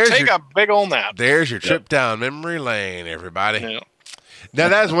 And take a big old nap. There's your trip down memory lane, everybody. Yeah. Now,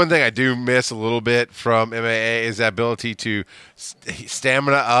 that's one thing I do miss a little bit from MAA is that ability to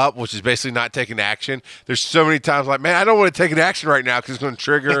stamina up, which is basically not taking action. There's so many times like, man, I don't want to take an action right now because it's going to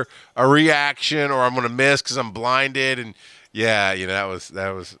trigger a reaction, or I'm going to miss because I'm blinded. And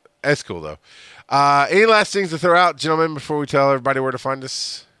that's cool though. Any last things to throw out, gentlemen, before we tell everybody where to find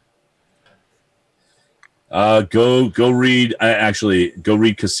us? Go read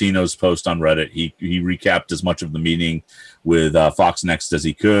Casino's post on Reddit. He recapped as much of the meeting with Fox Next as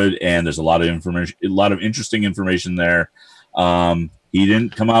he could, and there's a lot of information, a lot of interesting information there. He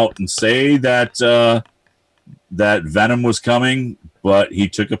didn't come out and say that that Venom was coming, but he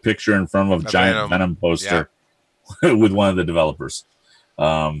took a picture in front of a giant Venom poster with one of the developers.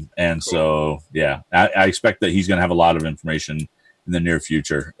 So I expect that he's going to have a lot of information in the near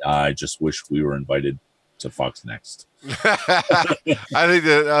future. I just wish we were invited to Fox Next. I think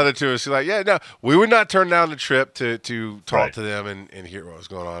the other two is like, we would not turn down the trip to talk to them and hear what was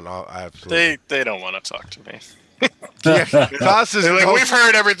going on. Absolutely. They don't want to talk to me. Klotz is like, we've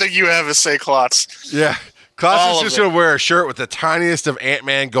heard everything you have to say, Klotz. Yeah. Klotz is just going to wear a shirt with the tiniest of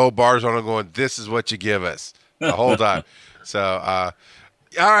Ant-Man gold bars on it going, this is what you give us the whole time. So, all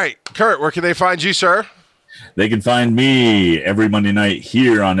right, Kurt, where can they find you, sir? They can find me every Monday night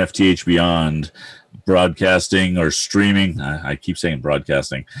here on FTH Beyond, broadcasting or streaming. I keep saying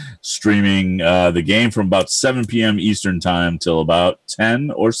broadcasting, streaming the game from about 7 p.m. Eastern time till about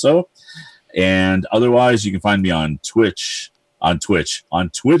 10 or so. And otherwise, you can find me on Twitter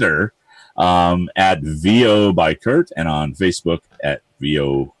at VO by Kurt, and on Facebook at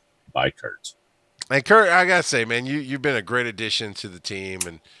VO by Kurt. And Kurt, I gotta say, man, you've been a great addition to the team,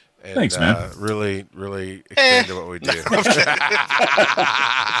 and thanks, man. Really, really expanded what we do.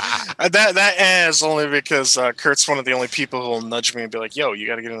 That is only because Kurt's one of the only people who will nudge me and be like, "Yo, you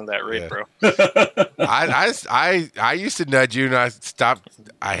got to get into that raid, bro." I used to nudge you, and I stopped.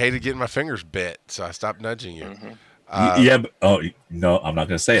 I hated getting my fingers bit, so I stopped nudging you. Mm-hmm. No, I'm not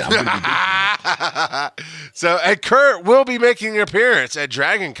going to say it. So, and Kurt will be making an appearance at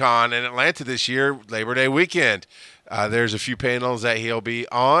Dragon Con in Atlanta this year, Labor Day weekend. There's a few panels that he'll be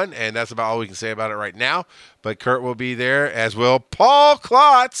on, and that's about all we can say about it right now. But Kurt will be there, as will Paul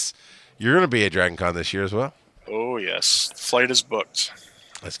Klotz. You're going to be at Dragon Con this year as well. Oh, yes. Flight is booked.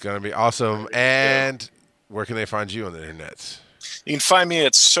 That's going to be awesome. And where can they find you on the internet? You can find me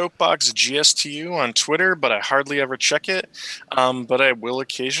at SoapboxGSTU on Twitter, but I hardly ever check it. But I will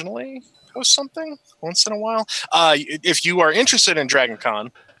occasionally post something once in a while. If you are interested in Dragon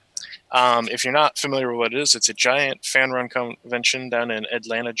Con, if you're not familiar with what it is, it's a giant fan-run convention down in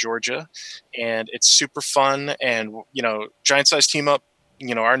Atlanta, Georgia, and it's super fun. And giant size team up.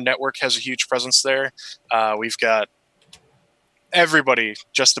 Our network has a huge presence there. We've got everybody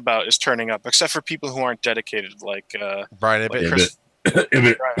just about is turning up, except for people who aren't dedicated, like Brian Ibbett.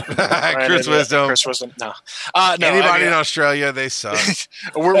 Chris Wisdom. Chris Wisdom. No. Anybody in Australia, they suck.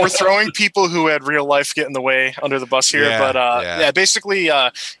 we're throwing people who had real life get in the way under the bus here. Basically,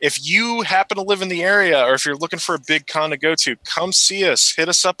 if you happen to live in the area or if you're looking for a big con to go to, come see us. Hit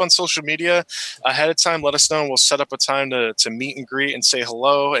us up on social media ahead of time. Let us know, and we'll set up a time to meet and greet and say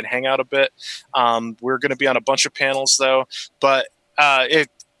hello and hang out a bit. We're going to be on a bunch of panels, though. But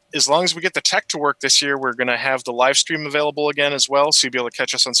as long as we get the tech to work this year, we're going to have the live stream available again as well. So you'll be able to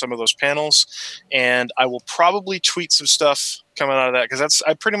catch us on some of those panels. And I will probably tweet some stuff coming out of that because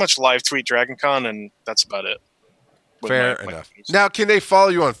I pretty much live tweet DragonCon, and that's about it. Fair enough. Now, can they follow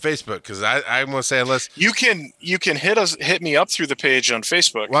you on Facebook? Because I'm going to say unless you can hit me up through the page on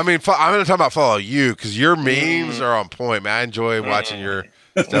Facebook. Well, I mean, I'm going to talk about follow you because your memes are on point, man. I enjoy watching your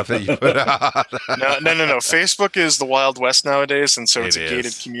stuff that you put out. No. Facebook is the Wild West nowadays, and so it's a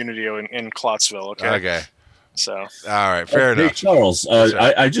gated community in Clottsville. Okay. So, all right, fair enough. Hey, Charles,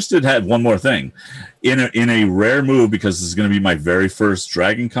 I just did have one more thing. In a rare move, because this is going to be my very first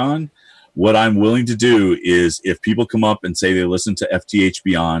Dragon Con, what I'm willing to do is if people come up and say they listen to FTH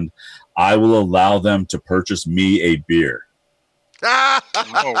Beyond, I will allow them to purchase me a beer. Oh,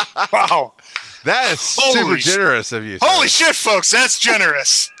 wow. That is super generous of you. Holy shit, folks, that's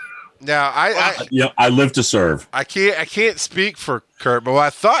generous. Now, I live to serve. I can't speak for Kurt, but what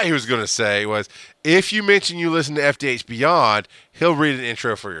I thought he was going to say was, if you mention you listen to FTH Beyond, he'll read an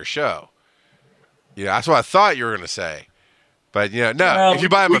intro for your show. Yeah, that's what I thought you were going to say. But if you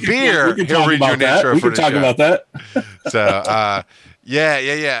buy him a beer, he'll read you an intro for the show. We can talk about that. So, I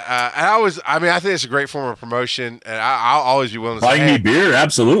think it's a great form of promotion, and I'll always be willing to buy me beer,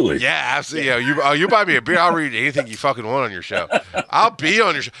 absolutely. Yeah, absolutely. You buy me a beer, I'll read anything you fucking want on your show. I'll be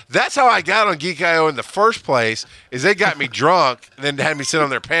on your show. That's how I got on Geek.io in the first place. Is they got me drunk, and then had me sit on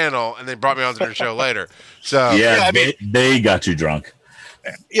their panel, and then brought me onto their show later. So they got you drunk.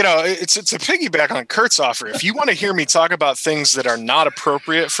 It's a piggyback on Kurt's offer. If you want to hear me talk about things that are not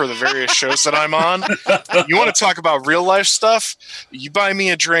appropriate for the various shows that I'm on, you want to talk about real life stuff, you buy me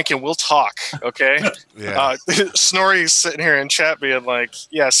a drink and we'll talk. Okay. Yeah. Snorri's sitting here in chat being like,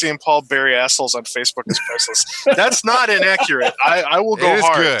 yeah, seeing Paul bury assholes on Facebook is priceless. That's not inaccurate. I will go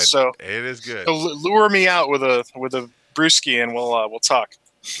hard. Good. So it is good. Lure me out with a brewski and we'll talk.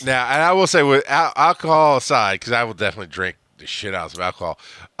 Now, and I will say, with alcohol aside, because I will definitely drink the shit out of some alcohol.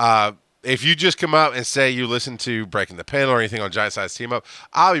 If you just come up and say you listen to Breaking the Panel or anything on Giant Size Team Up,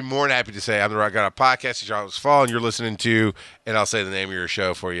 I'll be more than happy to say I'm the right guy on a podcast that y'all was following, you're listening to, and I'll say the name of your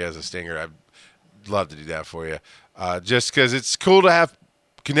show for you as a stinger. I'd love to do that for you. Just because it's cool to have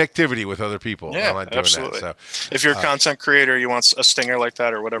connectivity with other people. Yeah, I like doing absolutely. That, so, if you're a content creator, you want a stinger like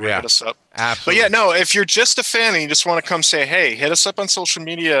that or whatever, hit us up. Absolutely. But if you're just a fan and you just want to come say, hey, hit us up on social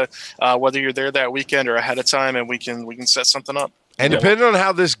media, whether you're there that weekend or ahead of time, and we can set something up. And depending on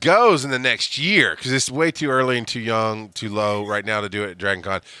how this goes in the next year, because it's way too early and too young, too low right now to do it at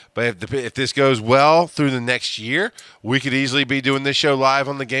DragonCon. But if this goes well through the next year, we could easily be doing this show live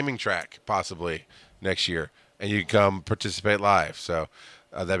on the gaming track, possibly next year, and you can come participate live. So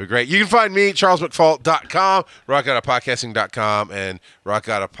that'd be great. You can find me, charlesmcfault.com, rockoutofpodcasting.com, and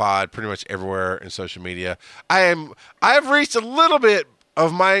rockoutofpod pretty much everywhere in social media. I've reached a little bit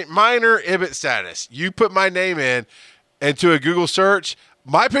of my minor Ibit status. You put my name in into a Google search,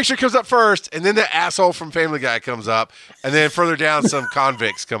 my picture comes up first, and then the asshole from Family Guy comes up, and then further down some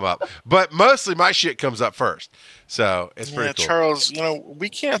convicts come up. But mostly my shit comes up first. So it's pretty cool. Charles, we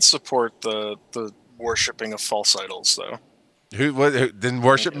can't support the worshipping of false idols, though. Who then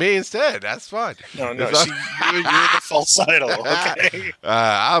worship me instead? That's fine. No. See, you're the false idol. Okay.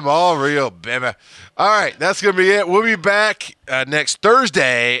 I'm all real, baby. All right, that's gonna be it. We'll be back next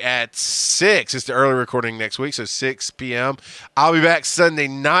Thursday at 6. It's the early recording next week, so 6 p.m. I'll be back Sunday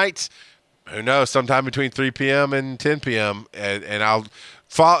night. Who knows? Sometime between 3 p.m. and 10 p.m. And I'll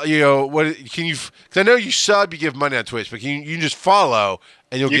follow. What can you? Because I know you sub, you give money on Twitch, but you can just follow.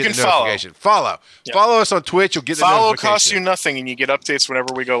 And you'll get the notification. Follow us on Twitch. You'll get the notification. Follow costs you nothing, and you get updates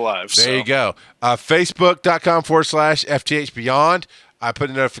whenever we go live. There you go. Facebook.com/FTH Beyond. I put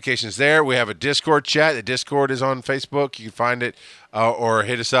the notifications there. We have a Discord chat. The Discord is on Facebook. You can find it or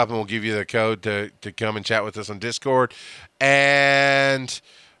hit us up, and we'll give you the code to come and chat with us on Discord. And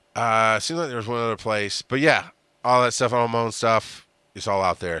it seems like there was one other place. But, yeah, all that stuff on my own stuff. It's all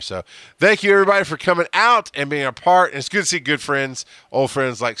out there. So thank you, everybody, for coming out and being a part. And it's good to see good friends, old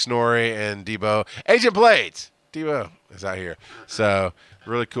friends like Snorri and Debo. Agent Blades, Debo is out here. So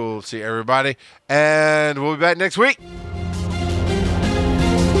really cool to see everybody. And we'll be back next week.